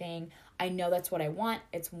everything, I know that's what I want.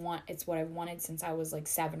 It's what I've wanted since I was like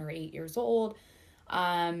 7 or 8 years old.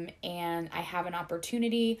 And I have an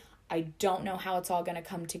opportunity. I don't know how it's all going to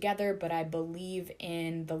come together, but I believe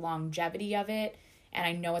in the longevity of it. And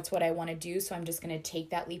I know it's what I want to do. So I'm just going to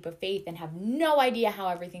take that leap of faith and have no idea how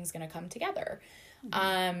everything's going to come together.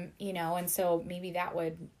 And so maybe that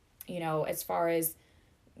would, as far as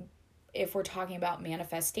if we're talking about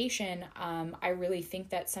manifestation, I really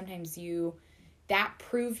think that sometimes that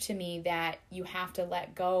proved to me that you have to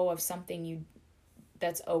let go of something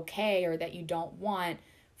that's okay or that you don't want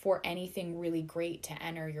for anything really great to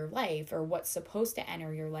enter your life or what's supposed to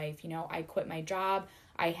enter your life. I quit my job.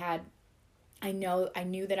 I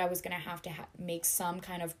knew that I was going to have to make some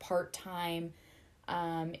kind of part-time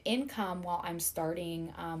income while I'm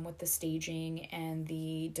starting with the staging and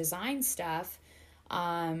the design stuff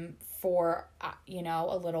for,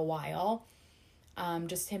 a little while,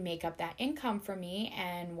 just to make up that income for me.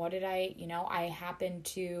 And what did I happened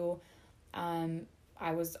to,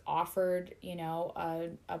 I was offered,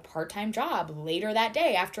 a part-time job later that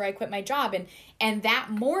day after I quit my job. And that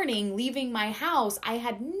morning leaving my house, I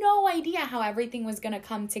had no idea how everything was going to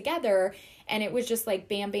come together. And it was just like,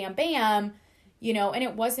 bam, bam, bam, and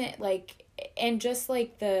it wasn't like, and just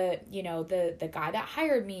like the guy that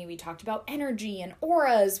hired me, we talked about energy and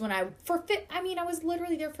auras I was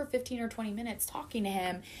literally there for 15 or 20 minutes talking to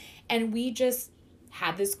him, and we just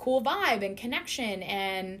had this cool vibe and connection.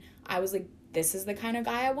 And I was like, this is the kind of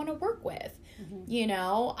guy I want to work with,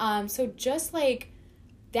 So just like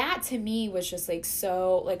that to me was just like,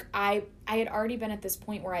 so like, I had already been at this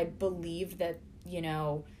point where I believed that,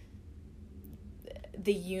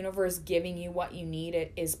 the universe giving you what you need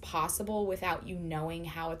is possible without you knowing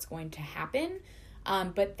how it's going to happen.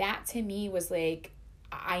 But that to me was like,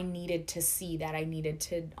 I needed to see that. I needed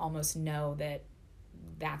to almost know that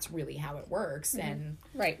that's really how it works. Mm-hmm. And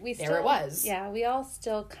right. It was. Yeah. We all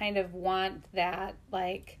still kind of want that,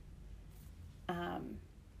 like,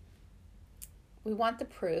 we want the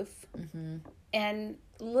proof. Mm-hmm. And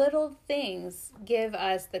little things give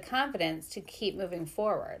us the confidence to keep moving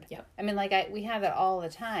forward. Yep. I mean, like we have it all the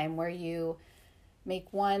time where you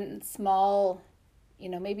make one small,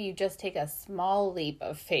 maybe you just take a small leap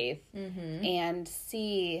of faith mm-hmm. and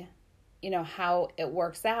see, how it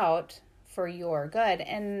works out for your good.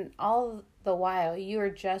 And all the while you're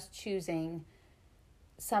just choosing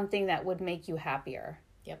something that would make you happier.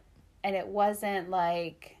 Yep. And it wasn't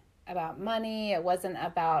like about money. It wasn't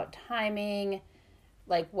about timing,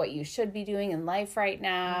 like what you should be doing in life right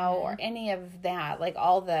now mm-hmm. or any of that, like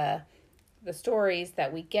all the stories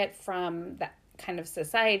that we get from that kind of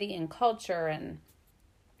society and culture.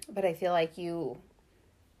 But I feel like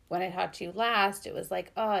when I talked to you last, it was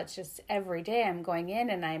like, oh, it's just every day I'm going in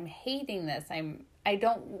and I'm hating this. I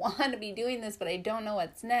don't want to be doing this, but I don't know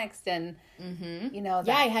what's next. And, mm-hmm.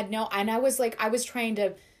 I had and I was like, I was trying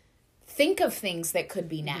to think of things that could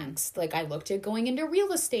be next. Mm-hmm. Like I looked at going into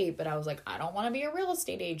real estate, but I was like, I don't want to be a real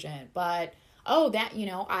estate agent. But,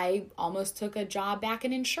 I almost took a job back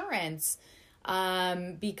in insurance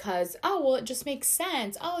because, it just makes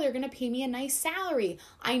sense. Oh, they're going to pay me a nice salary.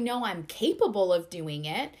 I know I'm capable of doing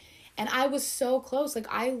it. And I was so close. Like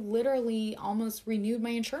I literally almost renewed my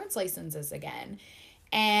insurance licenses again.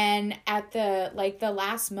 And at the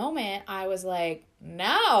last moment, I was like,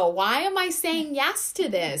 no, why am I saying yes to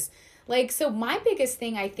this? Like, so my biggest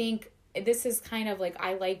thing, I think this is kind of like,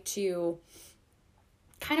 I like to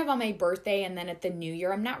kind of on my birthday and then at the new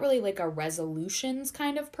year, I'm not really like a resolutions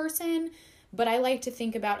kind of person, but I like to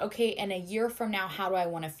think about, okay, in a year from now, how do I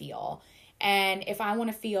want to feel? And if I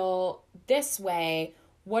want to feel this way,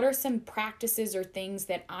 what are some practices or things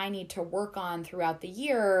that I need to work on throughout the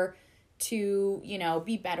year to,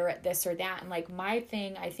 be better at this or that? And like my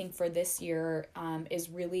thing, I think for this year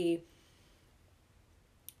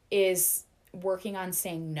is working on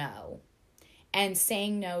saying no and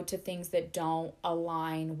saying no to things that don't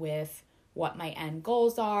align with what my end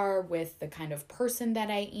goals are, with the kind of person that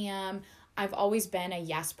I am. I've always been a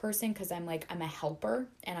yes person because I'm a helper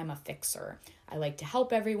and I'm a fixer. I like to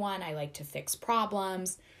help everyone. I like to fix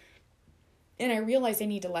problems. And I realize I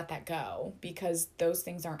need to let that go because those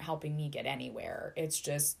things aren't helping me get anywhere. It's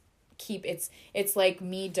just it's like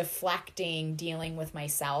me deflecting, dealing with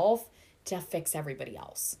myself to fix everybody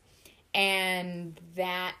else. And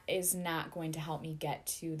that is not going to help me get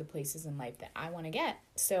to the places in life that I want to get.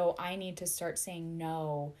 So I need to start saying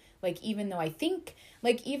no. Like, even though I think,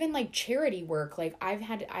 like, even like charity work, like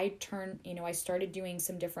I started doing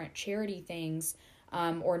some different charity things,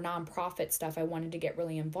 or nonprofit stuff I wanted to get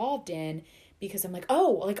really involved in because I'm like,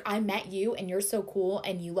 oh, like I met you and you're so cool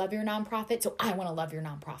and you love your nonprofit. So I want to love your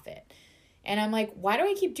nonprofit. And I'm like, why do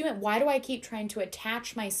I keep trying to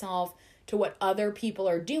attach myself to what other people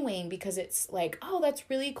are doing because it's like, oh, that's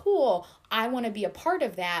really cool. I want to be a part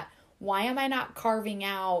of that. Why am I not carving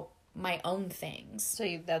out my own things?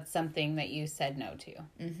 So that's something that you said no to.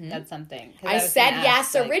 Mm-hmm. That's something. I said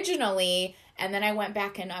yes originally, and then I went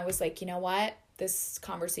back and I was like, you know what? This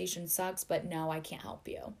conversation sucks, but no, I can't help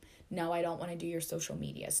you. No, I don't want to do your social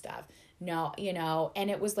media stuff. No, and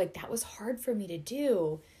it was like, that was hard for me to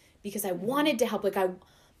do because I wanted to help. Like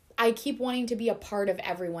I keep wanting to be a part of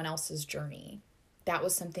everyone else's journey. That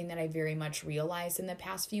was something that I very much realized in the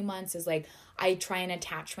past few months is like, I try and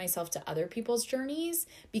attach myself to other people's journeys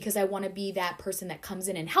because I want to be that person that comes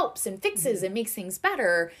in and helps and fixes and makes things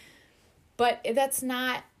better. But that's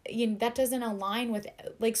not, that doesn't align with,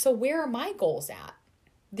 like, so where are my goals at?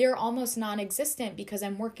 They're almost non-existent because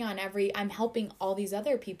I'm working on I'm helping all these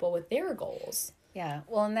other people with their goals. Yeah.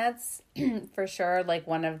 Well, and that's for sure, like,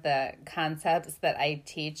 one of the concepts that I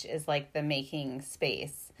teach is like the making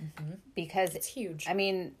space. Mm-hmm. Because it's huge. I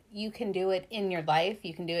mean, you can do it in your life.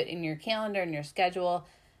 You can do it in your calendar, in your schedule.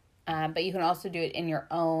 But you can also do it in your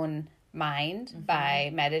own mind by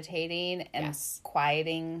meditating and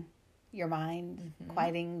quieting your mind,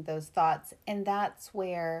 quieting those thoughts. And that's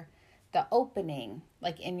where the opening,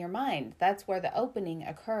 like in your mind, that's where the opening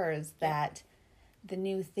occurs, that the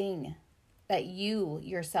new thing that you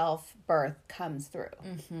yourself birth comes through.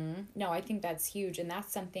 Mm-hmm. No, I think that's huge. And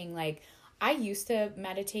that's something like I used to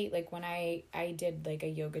meditate, like when I did like a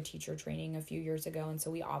yoga teacher training a few years ago. And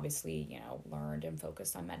so we obviously, learned and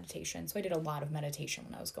focused on meditation. So I did a lot of meditation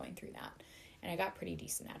when I was going through that. And I got pretty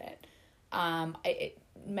decent at it.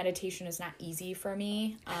 Meditation is not easy for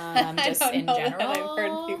me. Just in general. I've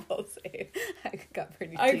heard people say I got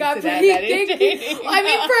pretty I mean, for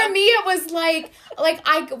me, it was like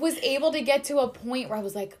I was able to get to a point where I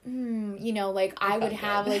was like, like I would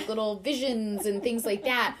have like little visions and things like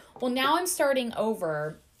that. Well, now I'm starting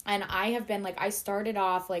over, and I have been like, I started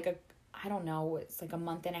off like it's like a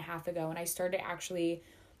month and a half ago, and I started actually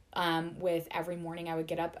with every morning I would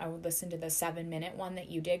get up, I would listen to the 7-minute one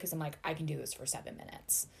that you did, because I'm like, I can do this for 7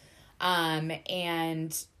 minutes.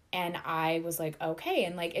 And I was like, okay.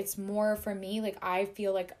 And like, it's more for me, like, I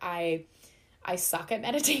feel like I suck at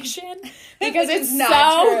meditation because it's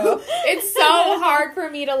it's so hard for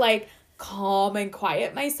me to like calm and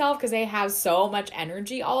quiet myself because I have so much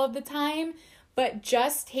energy all of the time. But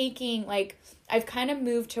just taking, like, I've kind of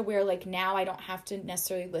moved to where like now I don't have to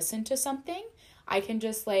necessarily listen to something. I can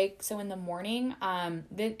just like, so in the morning, and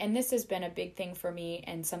this has been a big thing for me,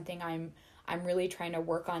 and something I'm really trying to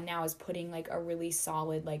work on now is putting like a really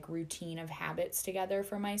solid like routine of habits together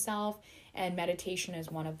for myself, and meditation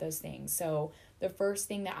is one of those things. So the first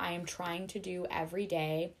thing that I am trying to do every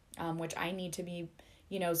day, which I need to be,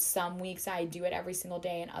 some weeks I do it every single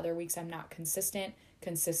day and other weeks I'm not consistent.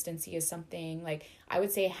 Consistency is something like, I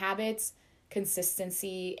would say habits,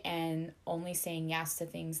 consistency, and only saying yes to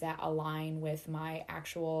things that align with my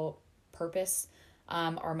actual purpose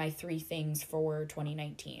are my 3 things for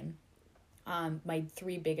 2019. My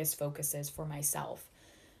 3 biggest focuses for myself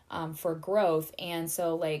for growth. And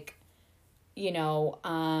so like,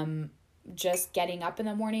 just getting up in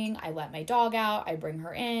the morning, I let my dog out, I bring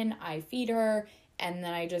her in, I feed her, and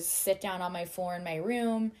then I just sit down on my floor in my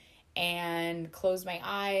room and close my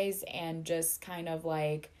eyes and just kind of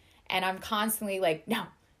like, and I'm constantly like, no,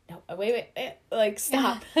 wait, like,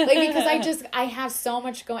 stop. Like, because I have so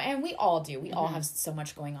much going, and we all do. We all have so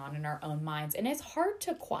much going on in our own minds, and it's hard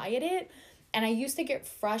to quiet it. And I used to get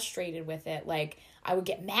frustrated with it. Like, I would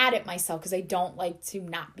get mad at myself because I don't like to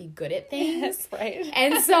not be good at things. Right.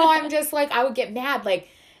 And so I'm just like, I would get mad, like,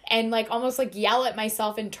 and like almost like yell at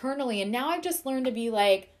myself internally. And now I've just learned to be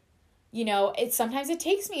like, sometimes it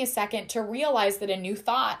takes me a second to realize that a new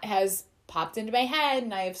thought has popped into my head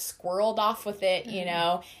and I've squirreled off with it,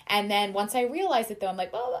 and then once I realize it though, I'm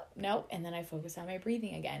like, well, no. And then I focus on my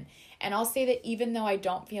breathing again. And I'll say that even though I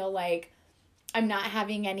don't feel like I'm not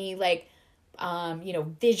having any like,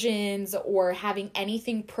 visions or having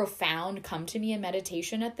anything profound come to me in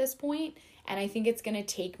meditation at this point. And I think it's going to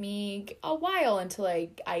take me a while until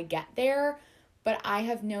I get there. But I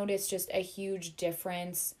have noticed just a huge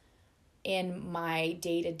difference in my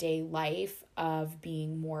day-to-day life of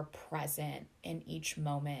being more present in each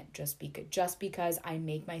moment, just because I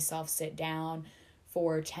make myself sit down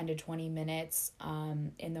for 10 to 20 minutes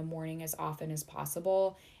in the morning as often as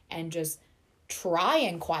possible and just try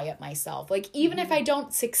and quiet myself. Like, even if I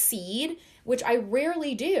don't succeed, which I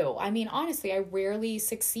rarely do. I mean, honestly, I rarely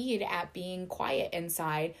succeed at being quiet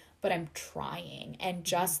inside, but I'm trying. And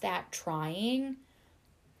just that trying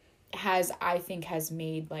I think has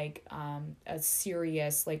made like a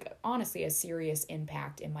serious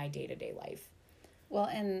impact in my day-to-day life. Well,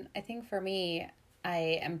 and I think for me,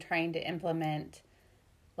 I am trying to implement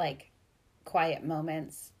like quiet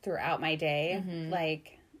moments throughout my day.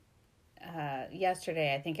 Like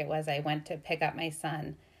yesterday, I think it was, I went to pick up my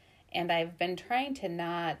son, and I've been trying to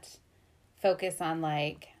not focus on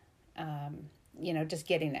like, just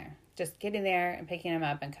getting there and picking him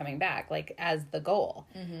up and coming back, like, as the goal.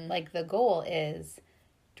 Like, the goal is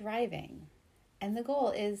driving, and the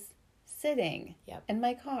goal is sitting in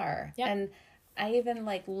my car. And I even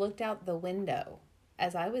like looked out the window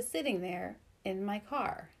as I was sitting there in my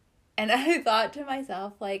car, and I thought to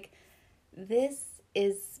myself, like, this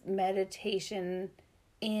is meditation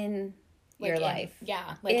in your life.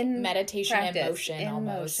 Yeah, like in meditation practice, in motion, in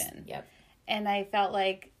almost. Motion. Yep. And I felt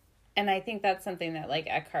like, and I think that's something that like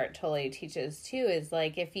Eckhart Tolle teaches too, is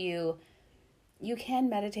like, if you can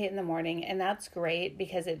meditate in the morning, and that's great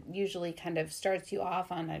because it usually kind of starts you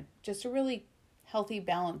off on just a really healthy,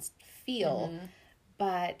 balanced feel.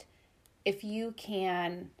 But if you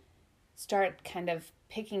can start kind of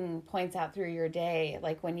picking points out through your day,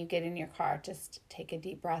 like when you get in your car, just take a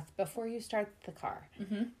deep breath before you start the car.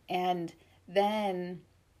 And then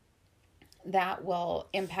that will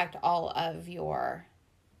impact all of your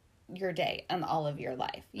day and all of your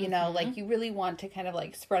life. You know, like, you really want to kind of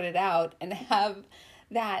like spread it out and have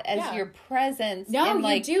that as your presence. No, and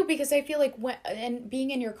like, you do, because I feel like and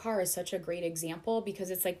being in your car is such a great example,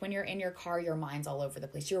 because it's like when you're in your car, your mind's all over the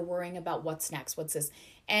place. You're worrying about what's next, what's this.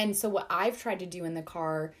 And so what I've tried to do in the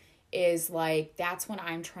car is like, that's when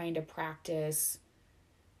I'm trying to practice,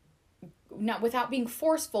 not without being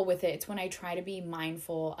forceful with it. It's when I try to be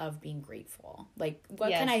mindful of being grateful. Like,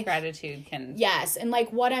 what can I... gratitude can... Yes, and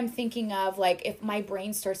like what I'm thinking of, like, if my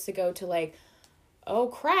brain starts to go to like, oh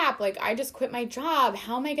crap, like, I just quit my job.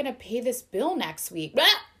 How am I going to pay this bill next week?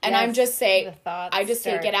 And I'm just saying,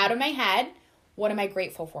 say, get out of my head. What am I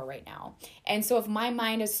grateful for right now? And so if my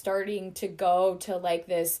mind is starting to go to like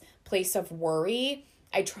this place of worry,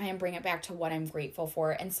 I try and bring it back to what I'm grateful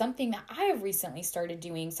for. And something that I have recently started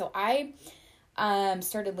doing. So I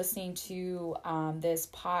started listening to this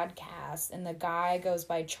podcast, and the guy goes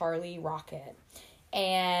by Charlie Rocket.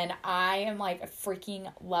 And I am like, I freaking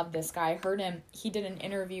love this guy. I heard him. He did an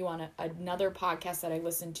interview on another podcast that I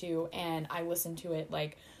listened to, and I listened to it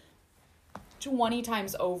like 20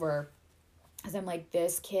 times over. Cause I'm like,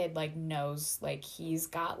 this kid like knows, like, he's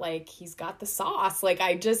got the sauce. Like,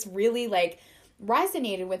 I just really like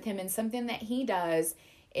resonated with him. And something that he does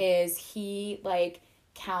is he like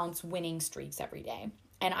counts winning streaks every day.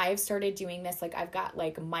 And I've started doing this. Like, I've got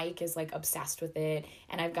like, Mike is like obsessed with it.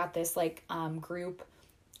 And I've got this like group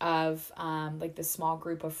of like this small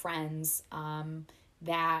group of friends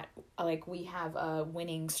that like, we have a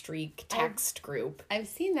winning streak text group. I've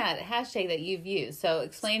seen that hashtag that you've used. So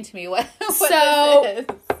explain to me what this is.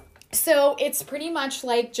 So it's pretty much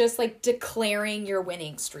like just like declaring your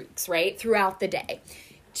winning streaks, right? Throughout the day,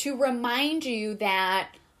 to remind you that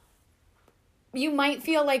you might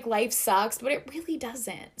feel like life sucks, but it really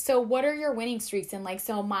doesn't. So what are your winning streaks? And like,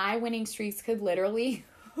 so my winning streaks could literally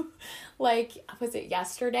like, was it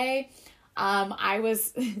yesterday? I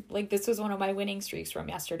was like, this was one of my winning streaks from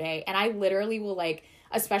yesterday. And I literally will like,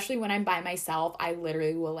 especially when I'm by myself, I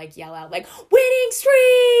literally will like yell out like, winning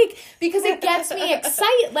streak, because it gets me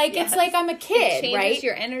excited. Like, yes. It's like I'm a kid, it right? changes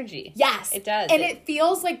your energy. Yes. It does. And it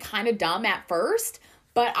feels like kind of dumb at first,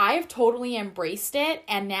 but I've totally embraced it.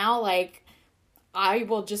 And now like, I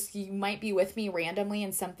will just, you might be with me randomly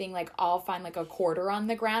and something like, I'll find like a quarter on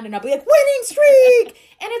the ground and I'll be like, winning streak.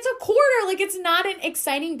 And it's a quarter. Like, it's not an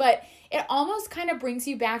exciting, but it almost kind of brings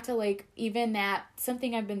you back to like, even that,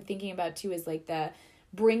 something I've been thinking about too is like the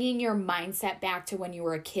bringing your mindset back to when you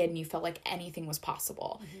were a kid and you felt like anything was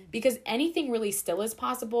possible. Mm-hmm. Because anything really still is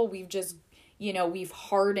possible. We've just, we've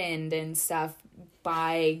hardened and stuff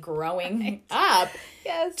by growing up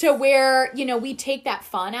to where, we take that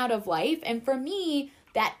fun out of life. And for me,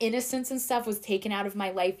 that innocence and stuff was taken out of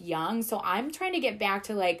my life young. So I'm trying to get back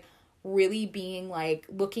to like really being like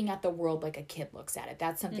looking at the world like a kid looks at it.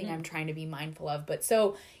 That's something I'm trying to be mindful of. But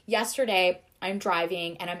so yesterday I'm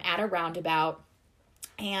driving and I'm at a roundabout,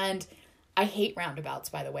 and I hate roundabouts,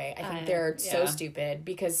 by the way. I think they're so stupid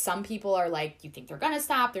because some people are like, you think they're going to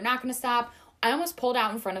stop, they're not going to stop. I almost pulled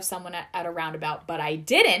out in front of someone at a roundabout, but I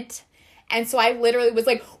didn't. And so I literally was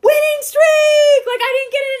like, winning streak! Like, I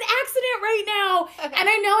didn't get in an accident right now. Okay. And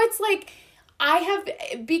I know it's like,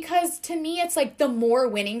 because to me, it's like the more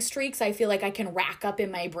winning streaks I feel like I can rack up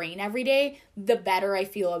in my brain every day, the better I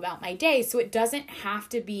feel about my day. So it doesn't have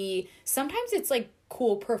to be, sometimes it's like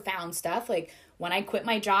cool, profound stuff. Like when I quit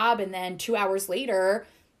my job and then 2 hours later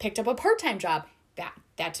picked up a part-time job,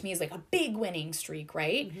 that to me is like a big winning streak,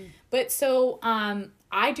 right? Mm-hmm. But so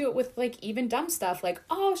I do it with like even dumb stuff like,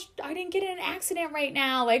 oh, I didn't get in an accident right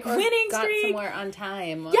now, like or winning got streak. Somewhere on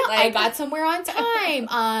time. Yeah, like, I got somewhere on time.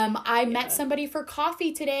 I met somebody for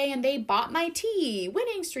coffee today and they bought my tea,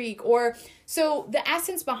 winning streak. Or so the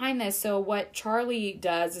essence behind this. So what Charlie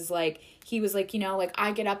does is like, he was like, you know, like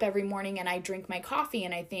I get up every morning and I drink my coffee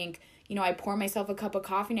and I think, you know, I pour myself a cup of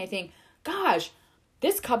coffee and I think, gosh,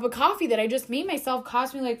 this cup of coffee that I just made myself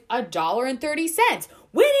cost me like $1.30.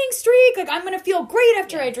 Winning streak. Like I'm going to feel great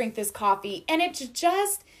after I drink this coffee. And it's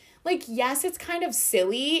just like, yes, it's kind of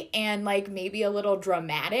silly and like maybe a little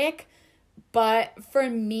dramatic. But for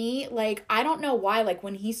me, like, I don't know why, like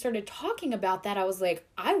when he started talking about that, I was like,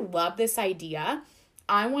 I love this idea.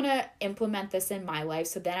 I want to implement this in my life.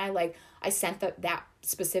 So then I sent that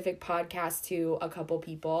specific podcast to a couple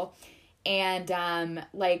people. And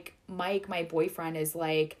like Mike, my boyfriend, is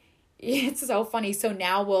like, it's so funny. So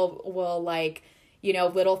now we'll like, you know,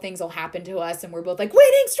 little things will happen to us and we're both like,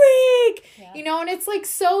 winning streak, you know, and it's like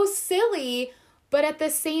so silly, but at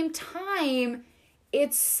the same time,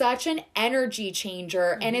 it's such an energy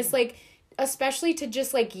changer. Mm-hmm. And it's like, especially to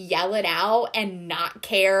just like yell it out and not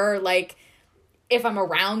care, like if I'm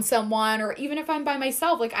around someone or even if I'm by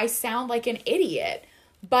myself, like I sound like an idiot.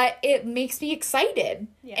 But it makes me excited.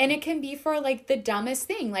 Yeah. And it can be for like the dumbest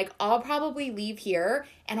thing. Like I'll probably leave here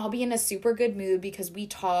and I'll be in a super good mood because we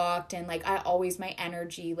talked and like my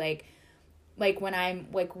energy, like when I'm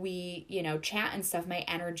like we, you know, chat and stuff, my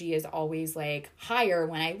energy is always like higher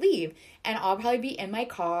when I leave. And I'll probably be in my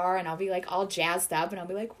car and I'll be like all jazzed up and I'll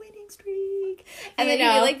be like, winning streak. And then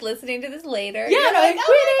you'll be like listening to this later. Yeah, like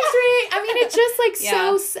winning streak. I mean, it's just like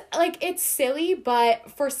so, like it's silly,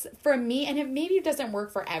 but for me, and it maybe doesn't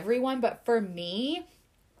work for everyone, but for me,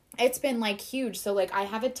 it's been like huge. So like I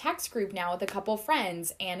have a text group now with a couple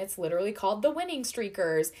friends and it's literally called the Winning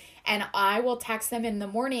Streakers. And I will text them in the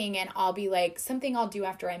morning and I'll be like, something I'll do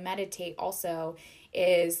after I meditate also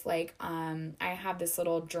is like, I have this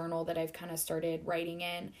little journal that I've kind of started writing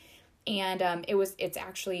in. And it's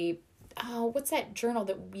actually, what's that journal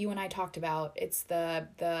that you and I talked about? It's the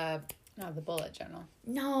bullet journal.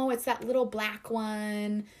 No, it's that little black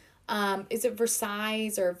one. Is it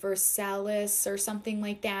Versailles or Versailles or something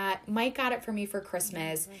like that? Mike got it for me for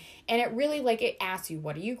Christmas. Mm-hmm. And it really like, it asks you,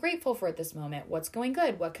 what are you grateful for at this moment? What's going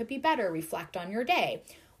good? What could be better? Reflect on your day.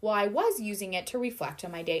 Well, I was using it to reflect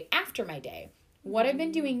on my day after my day. What I've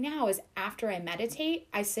been doing now is after I meditate,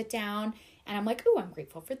 I sit down and I'm like, ooh, I'm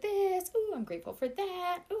grateful for this. Ooh, I'm grateful for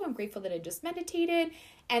that. Ooh, I'm grateful that I just meditated.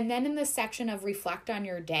 And then in the section of reflect on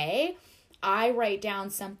your day, I write down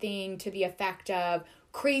something to the effect of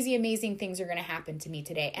crazy, amazing things are going to happen to me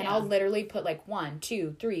today. And I'll literally put like 1,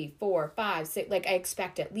 2, 3, 4, 5, 6, like I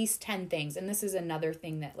expect at least 10 things. And this is another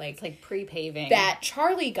thing that like, it's like pre-paving that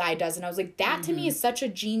Charlie guy does. And I was like, that to me is such a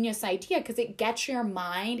genius idea because it gets your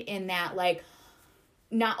mind in that like,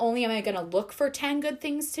 not only am I going to look for 10 good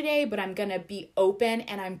things today, but I'm going to be open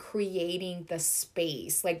and I'm creating the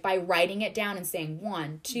space. Like by writing it down and saying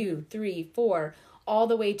 1, 2, 3, 4, all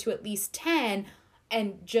the way to at least 10.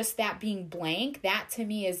 And just that being blank, that to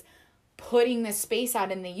me is putting the space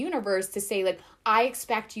out in the universe to say like, I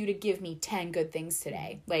expect you to give me 10 good things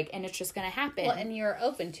today. Like, and it's just going to happen. Well, and you're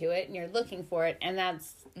open to it and you're looking for it. And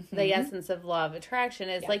that's the essence of law of attraction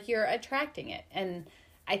is like you're attracting it. And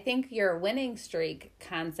I think your winning streak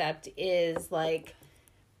concept is like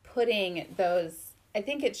putting those, I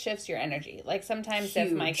think it shifts your energy. Like sometimes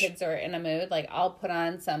if my kids are in a mood, like I'll put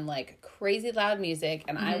on some like crazy loud music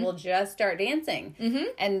and I will just start dancing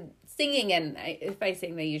and singing. And if I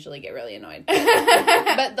sing, they usually get really annoyed.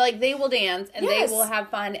 But like they will dance and they will have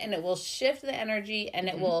fun and it will shift the energy and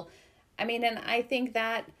it will, I mean, and I think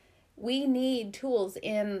that we need tools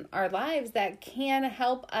in our lives that can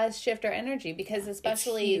help us shift our energy, because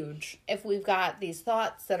especially if we've got these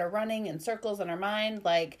thoughts that are running in circles in our mind,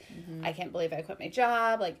 like, I can't believe I quit my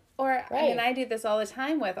job, like, or, I mean, I do this all the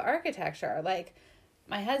time with architecture, like,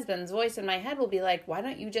 my husband's voice in my head will be like, why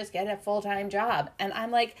don't you just get a full-time job? And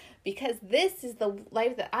I'm like, because this is the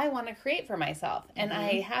life that I want to create for myself. And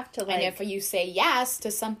I have to, like... And if you say yes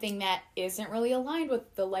to something that isn't really aligned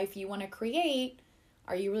with the life you want to create,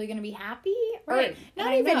 are you really going to be happy? Right. Or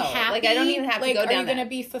not even happy. Like, I don't even have to go down Are you going to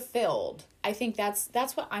be fulfilled? I think that's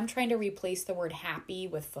what I'm trying to replace the word happy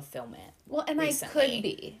with fulfillment. Well, and recently. I could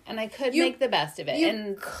be. And I could make the best of it.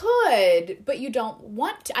 You could, but you don't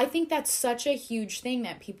want to. I think that's such a huge thing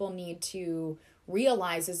that people need to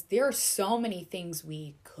realize is there are so many things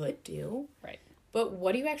we could do. Right. But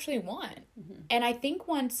what do you actually want? And I think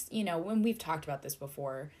once, when we've talked about this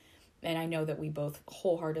before, and I know that we both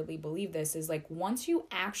wholeheartedly believe this, is like once you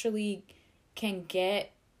actually can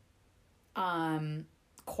get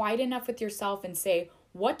quiet enough with yourself and say,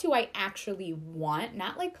 what do I actually want?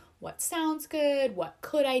 Not like what sounds good, what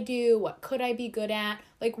could I do, what could I be good at?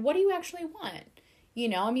 Like, what do you actually want?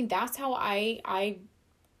 I mean, that's how I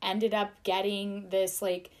ended up getting this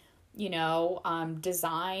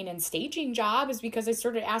design and staging job, is because I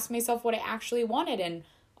started asking myself what I actually wanted. And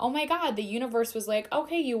oh my God, the universe was like,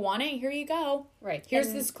 okay, you want it? Here you go. Right.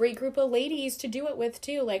 Here's this great group of ladies to do it with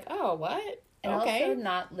too. Like, oh, what? And also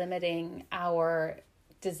not limiting our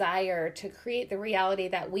desire to create the reality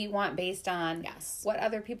that we want based on what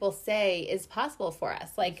other people say is possible for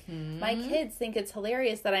us. Like, my kids think it's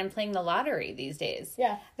hilarious that I'm playing the lottery these days.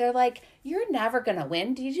 Yeah. They're like, you're never going to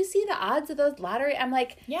win. Did you see the odds of those lottery? I'm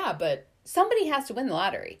like, yeah, but somebody has to win the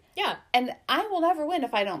lottery. Yeah. And I will never win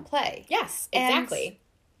if I don't play. Yes, exactly. And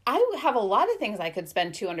I have a lot of things I could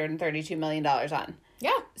spend $232 million on.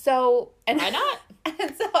 Yeah. So, and why not?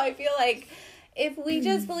 And so I feel like if we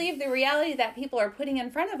just believe the reality that people are putting in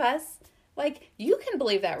front of us, like, you can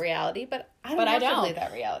believe that reality, but I don't have to believe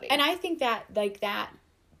that reality. And I think that, like, that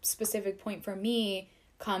specific point for me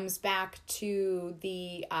comes back to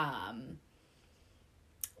the,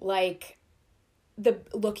 the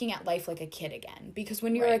looking at life like a kid again. Because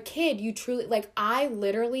when you're a kid, you truly, like, I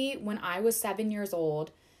literally, when I was 7 years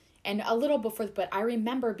old, and a little before, but I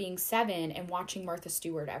remember being 7 and watching Martha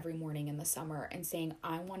Stewart every morning in the summer and saying,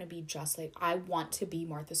 I want to be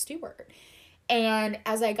Martha Stewart. And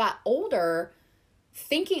as I got older,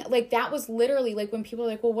 thinking, like, that was literally, like, when people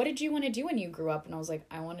were like, well, what did you want to do when you grew up? And I was like,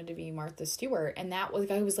 I wanted to be Martha Stewart. And that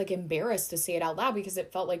was, I was, like, embarrassed to say it out loud because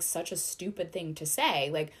it felt like such a stupid thing to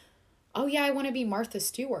say. Like, oh, yeah, I want to be Martha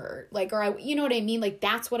Stewart. Like, or you know what I mean? Like,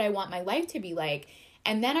 that's what I want my life to be like.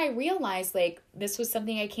 And then I realized, like, this was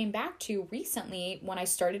something I came back to recently when I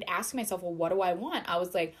started asking myself, well, what do I want? I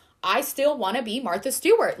was like, I still want to be Martha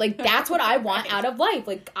Stewart. Like, that's what I want out of life.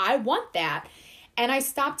 Like, I want that. And I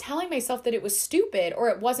stopped telling myself that it was stupid or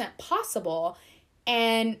it wasn't possible.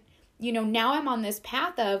 And, now I'm on this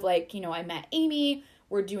path of, like, I met Amy.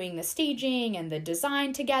 We're doing the staging and the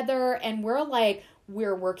design together. And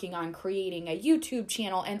we're working on creating a YouTube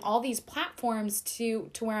channel and all these platforms to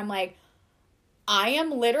where I'm like, I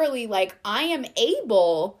am literally, like, I am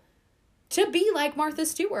able to be like Martha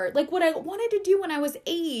Stewart. Like, what I wanted to do when I was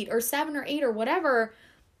 8 or 7 or 8 or whatever.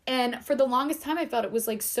 And for the longest time, I felt it was,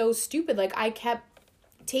 like, so stupid. Like, I kept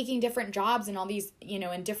taking different jobs in all these,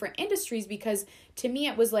 in different industries because to me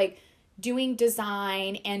it was, like, doing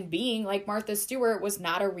design and being like Martha Stewart was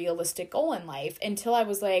not a realistic goal in life until I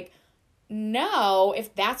was like, no,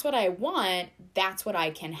 if that's what I want, that's what I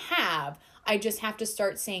can have. I just have to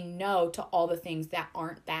start saying no to all the things that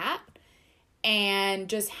aren't that and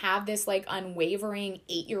just have this, like, unwavering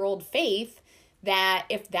 8-year-old faith that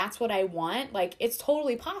if that's what I want, like, it's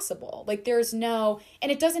totally possible. Like,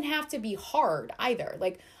 and it doesn't have to be hard either.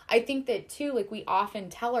 Like, I think that too, like, we often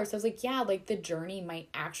tell ourselves, like, yeah, like, the journey might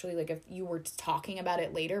actually, like, if you were talking about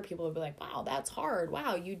it later, people would be like, wow, that's hard.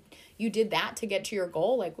 Wow, you did that to get to your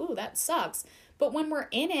goal. Like, ooh, that sucks. But when we're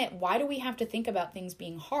in it, why do we have to think about things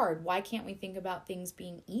being hard? Why can't we think about things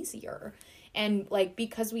being easier? And, like,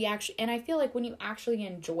 because and I feel like when you actually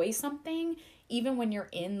enjoy something, even when you're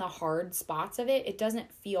in the hard spots of it, it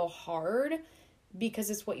doesn't feel hard because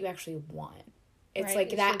it's what you actually want. It's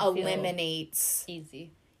like that eliminates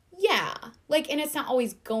easy. Yeah. Like, and it's not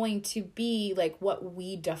always going to be like what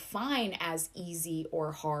we define as easy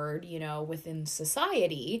or hard, within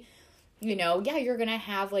society. Yeah, you're going to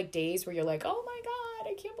have, like, days where you're like, oh my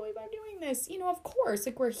God, I can't believe I'm doing this. Of course,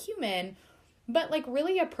 like, we're human. But, like,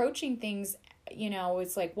 really approaching things,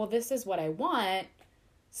 it's like, well, this is what I want.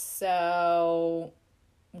 So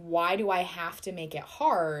why do I have to make it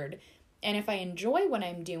hard? And if I enjoy what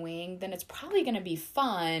I'm doing, then it's probably going to be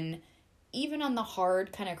fun. Even on the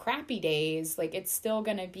hard kind of crappy days, like it's still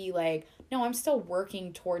going to be like, no, I'm still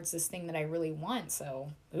working towards this thing that I really want.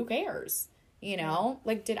 So who cares? You know,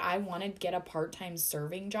 like, did I want to get a part-time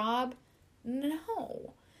serving job?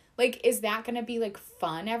 No. Like, is that going to be like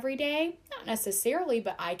fun every day? Not necessarily,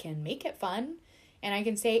 but I can make it fun. And I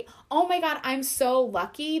can say, oh my God, I'm so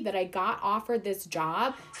lucky that I got offered this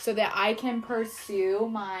job so that I can pursue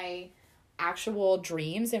my actual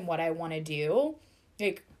dreams and what I want to do.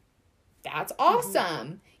 Like, that's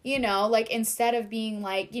awesome. You know, like, instead of being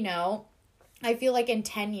like, you know, I feel like in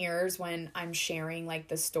 10 years when I'm sharing like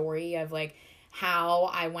the story of like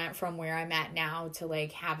how I went from where I'm at now to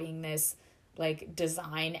like having this like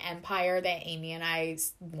design empire that Amy and I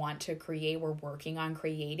want to create, we're working on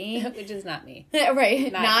creating. Which is not me.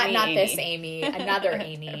 Right. Not Amy. This Amy, another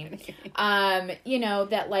Amy. You know,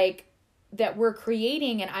 that like, that we're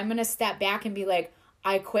creating, and I'm going to step back and be like,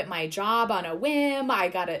 I quit my job on a whim.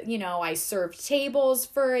 I served tables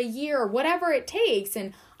for a year or whatever it takes.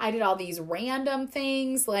 And I did all these random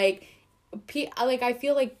things. Like I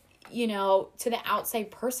feel like, you know, to the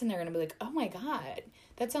outside person, they're going to be like, oh my God,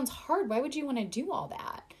 that sounds hard. Why would you want to do all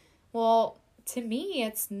that? Well, to me,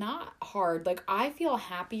 it's not hard. Like, I feel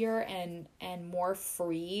happier and more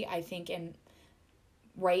free, I think, in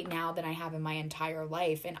right now than I have in my entire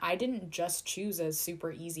life. And I didn't just choose a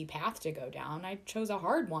super easy path to go down. I chose a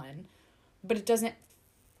hard one, but it doesn't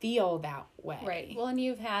feel that way. Right. Well, and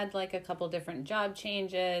you've had like a couple different job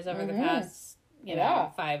changes over the past, you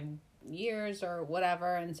know, 5 years or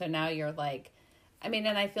whatever. And so now you're like, I mean,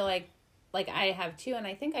 and I feel like I have too. And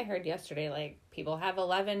I think I heard yesterday, like, people have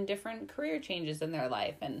 11 different career changes in their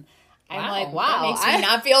life. And I'm like, wow. That makes me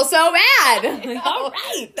not feel so bad. All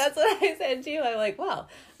right. That's what I said too. I'm like, well,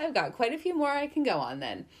 I've got quite a few more I can go on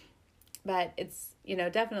then. But it's, you know,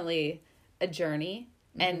 definitely a journey.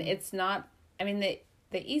 And it's not, I mean, the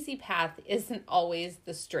easy path isn't always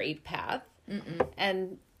the straight path.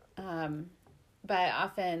 And, but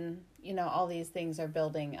often, you know, all these things are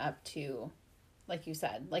building up to, like you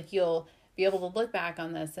said, like, you'll be able to look back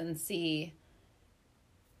on this and see,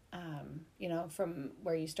 you know, from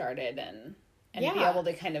where you started and be able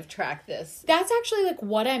to kind of track this. That's actually like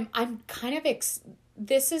what I'm kind of,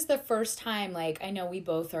 this is the first time, like, I know we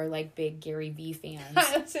both are like big Gary Vee fans.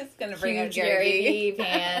 I was just going to bring up Gary Vee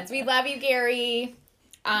fans. We love you, Gary.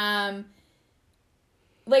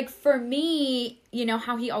 Like, for me, you know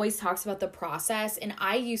how he always talks about the process, and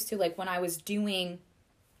I used to, like, when I was doing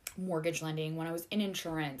mortgage lending, when I was in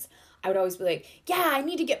insurance, I would always be like, yeah, I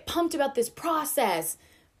need to get pumped about this process.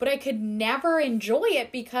 But I could never enjoy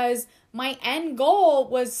it because my end goal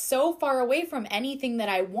was so far away from anything that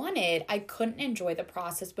I wanted. I couldn't enjoy the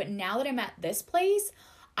process. But now that I'm at this place,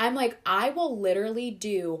 I'm like, I will literally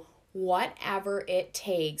do whatever it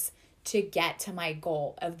takes to get to my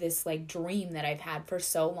goal of this like dream that I've had for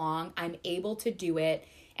so long. I'm able to do it.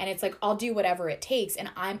 And it's like, I'll do whatever it takes. And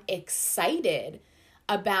I'm excited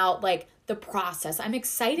about like the process. I'm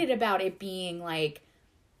excited about it being like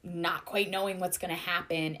not quite knowing what's going to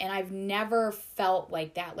happen. And I've never felt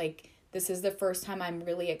like that. Like, this is the first time I'm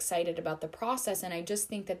really excited about the process. And I just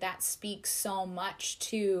think that that speaks so much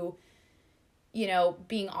to, you know,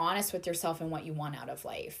 being honest with yourself and what you want out of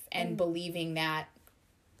life and believing that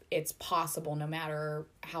it's possible no matter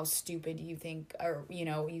how stupid you think, or, you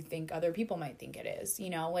know, you think other people might think it is. You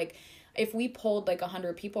know, like, if we polled like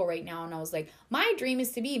 100 people right now and I was like, my dream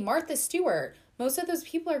is to be Martha Stewart, most of those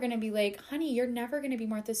people are going to be like, honey, you're never going to be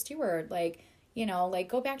Martha Stewart. Like, you know, like,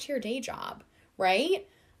 go back to your day job. Right.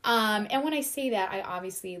 And when I say that, I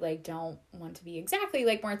obviously like don't want to be exactly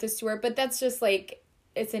like Martha Stewart, but that's just like,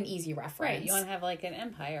 it's an easy reference. Right. You want to have like an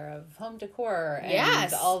empire of home decor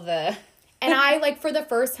and all the... And I, like, for the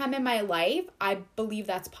first time in my life, I believe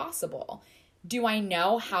that's possible. Do I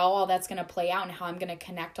know how all that's going to play out and how I'm going to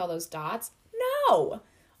connect all those dots? No.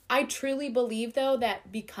 I truly believe, though,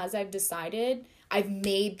 that because I've decided, I've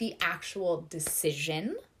made the actual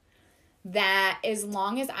decision that as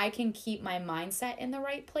long as I can keep my mindset in the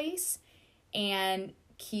right place and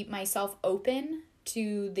keep myself open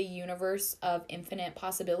to the universe of infinite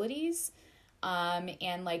possibilities,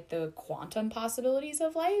 and, like, the quantum possibilities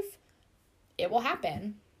of life, it will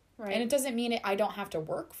happen. Right. And it doesn't mean I don't have to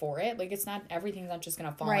work for it. Like, it's not, everything's not just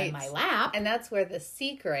going to fall in my lap. And that's where the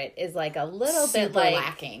secret is like a little bit like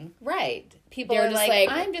lacking. Right. People are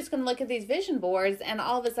like, I'm just going to look at these vision boards and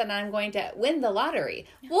all of a sudden I'm going to win the lottery.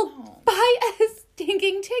 No. Well, buy a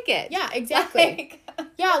stinking ticket. Yeah, exactly.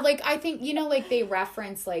 Yeah, like, I think, you know, like, I think they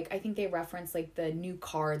reference, like, the new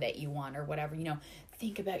car that you want or whatever, you know,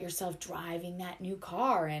 think about yourself driving that new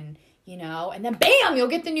car and, you know, and then bam, you'll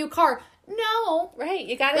get the new car. No. Right.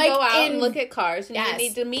 You got to go out and look at cars, and you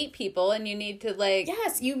need to meet people, and you need to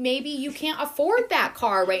Yes, you can't afford that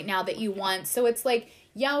car right now that you want. So it's like,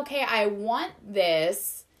 yeah, okay, I want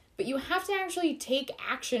this, but you have to actually take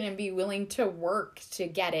action and be willing to work to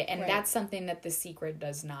get it. And that's something that The Secret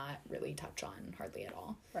does not really touch on hardly at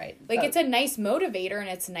all. Right. Like, it's a nice motivator, and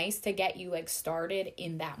it's nice to get you, like, started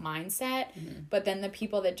in that mindset. Mm-hmm. But then the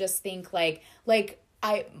people that just think,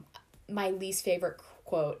 my least favorite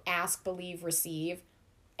quote, ask, believe, receive.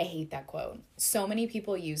 I hate that quote. So many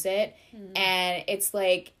people use it, and it's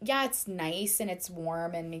like, yeah, it's nice, and it's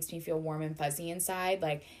warm, and makes me feel warm and fuzzy inside.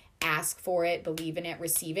 Like, ask for it, believe in it,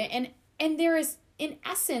 receive it. And there is, in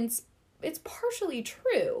essence, it's partially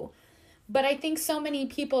true. But I think so many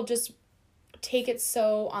people just take it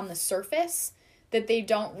so on the surface that they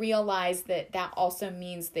don't realize that that also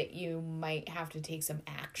means that you might have to take some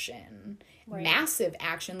action. Right. Massive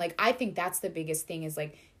action. Like, I think that's the biggest thing, is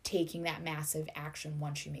like taking that massive action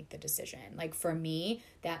once you make the decision. Like, for me,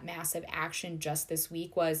 that massive action just this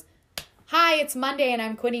week was, hi, it's Monday and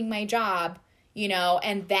I'm quitting my job, you know,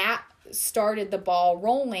 and that started the ball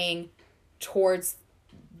rolling towards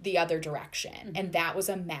the other direction. Mm-hmm. And that was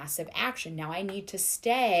a massive action. Now I need to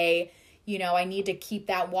stay, you know, I need to keep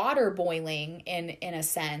that water boiling in a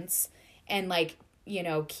sense, and like, you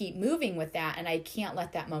know, keep moving with that. And I can't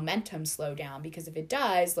let that momentum slow down, because if it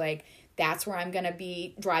does, like, that's where I'm going to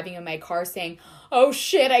be driving in my car saying, oh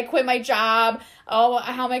shit, I quit my job. Oh,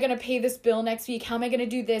 how am I going to pay this bill next week? How am I going to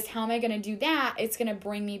do this? How am I going to do that? It's going to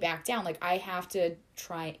bring me back down. Like, I have to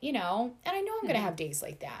try, you know, and I know I'm going to have days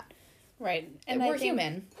like that. Right. And we're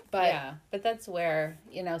human, but yeah, but that's where,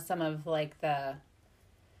 you know, some of like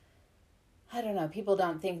I don't know, people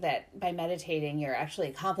don't think that by meditating you're actually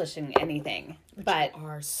accomplishing anything. But you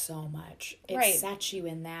are so much. It sets you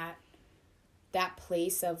in that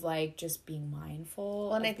place of like just being mindful.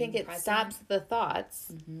 Well, and I think it stops the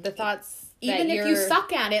thoughts. Mm-hmm. The thoughts, even if you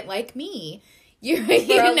suck at it like me, you for a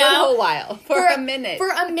little while, for a minute. For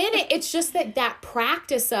a minute, it's just that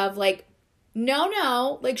practice of like,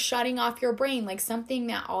 no, like shutting off your brain, like something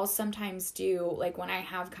that I'll sometimes do, like when I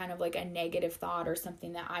have kind of like a negative thought or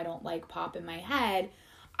something that I don't like pop in my head,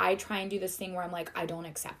 I try and do this thing where I'm like, I don't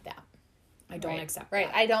accept that. I don't accept that.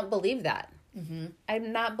 Right. I don't believe that. Mm-hmm.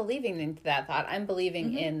 I'm not believing into that thought. I'm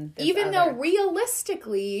believing in this Even though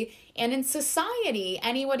realistically and in society,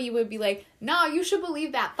 anybody would be like, no, you should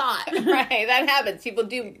believe that thought. Right. That happens. People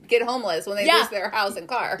do get homeless when they lose their house and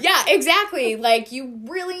car. Yeah, exactly. Like, you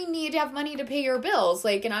really need to have money to pay your bills.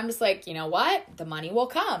 Like, and I'm just like, you know what? The money will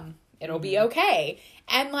come. It'll be okay.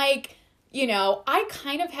 And like, you know, I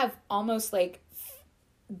kind of have almost like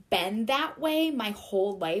been that way my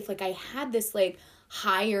whole life. Like, I had this like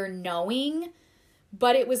higher knowing,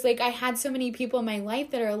 but it was like I had so many people in my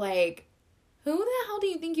life that are like, who the hell do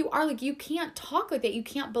you think you are? Like, you can't talk like that. You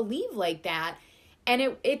can't believe like that.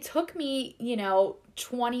 And it took me, you know,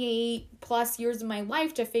 28 plus years of my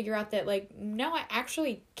life to figure out that, like, no, I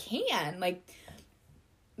actually can. Like,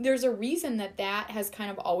 there's a reason that has kind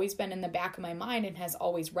of always been in the back of my mind and has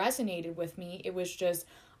always resonated with me. It was just,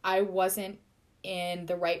 I wasn't in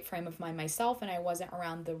the right frame of mind myself, and I wasn't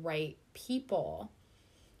around the right people,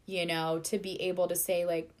 you know, to be able to say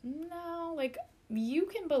like, no, like, you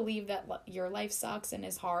can believe that your life sucks and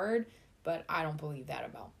is hard, but I don't believe that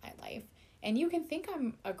about my life. And you can think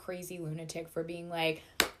I'm a crazy lunatic for being like,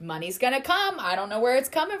 money's gonna come. I don't know where it's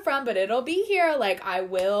coming from, but it'll be here. Like, I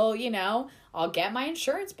will, you know, I'll get my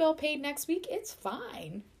insurance bill paid next week. It's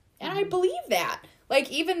fine. And I believe that.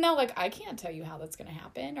 Like, even though, like, I can't tell you how that's gonna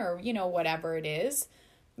happen, or, you know, whatever it is,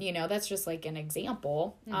 you know, that's just like an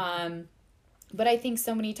example. Mm-hmm. But I think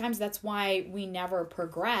so many times that's why we never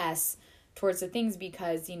progress towards the things,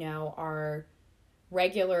 because, you know, our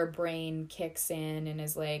regular brain kicks in and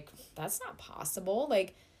is like, that's not possible.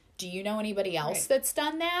 Like, do you know anybody else that's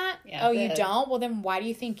done that? Yeah, oh, you don't? Well, then why do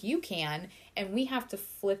you think you can? And we have to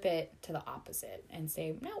flip it to the opposite and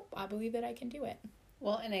say, no, I believe that I can do it.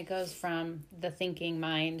 Well, and it goes from the thinking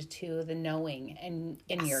mind to the knowing and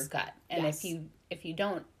in your gut. And if you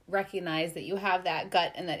don't recognize that you have that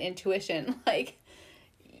gut and that intuition, like,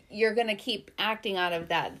 you're going to keep acting out of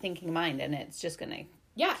that thinking mind, and it's just going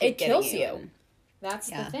to it kills you. That's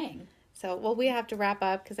the thing. So, well, we have to wrap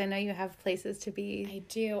up because I know you have places to be. I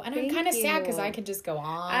do. And I'm kind of sad because I could just go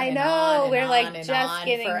on. I know. And we're on like and just on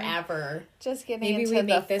getting forever. Just getting Maybe into we the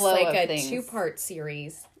make this flow like of a things. 2-part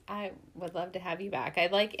series. I would love to have you back. I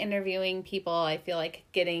like interviewing people. I feel like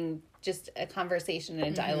getting just a conversation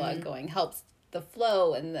and a dialogue going helps the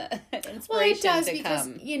flow and the inspiration well, it does to because,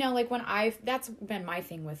 come. You know, like when that's been my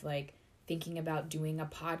thing with like thinking about doing a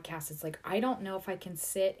podcast, it's like, I don't know if I can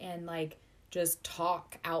sit and like just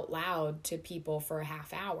talk out loud to people for a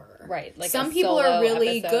half hour. Right. Like some people are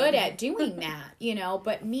really episode. good at doing that, you know,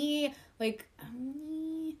 but me, like,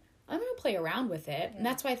 I'm going to play around with it. And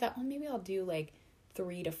that's why I thought, well, maybe I'll do like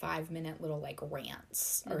 3 to 5 minute little like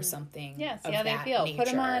rants or something. Yeah, see of how they that feel. nature. Put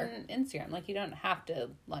them on Instagram. Like, you don't have to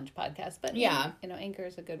launch podcasts, but yeah, you know, Anchor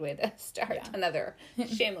is a good way to start. Another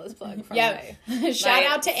shameless plug from shout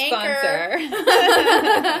out to Anchor.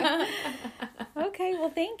 Okay, well,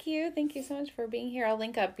 thank you so much for being here. I'll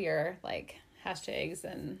link up your like hashtags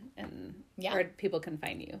and where people can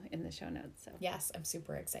find you in the show notes. So yes, I'm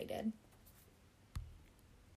super excited.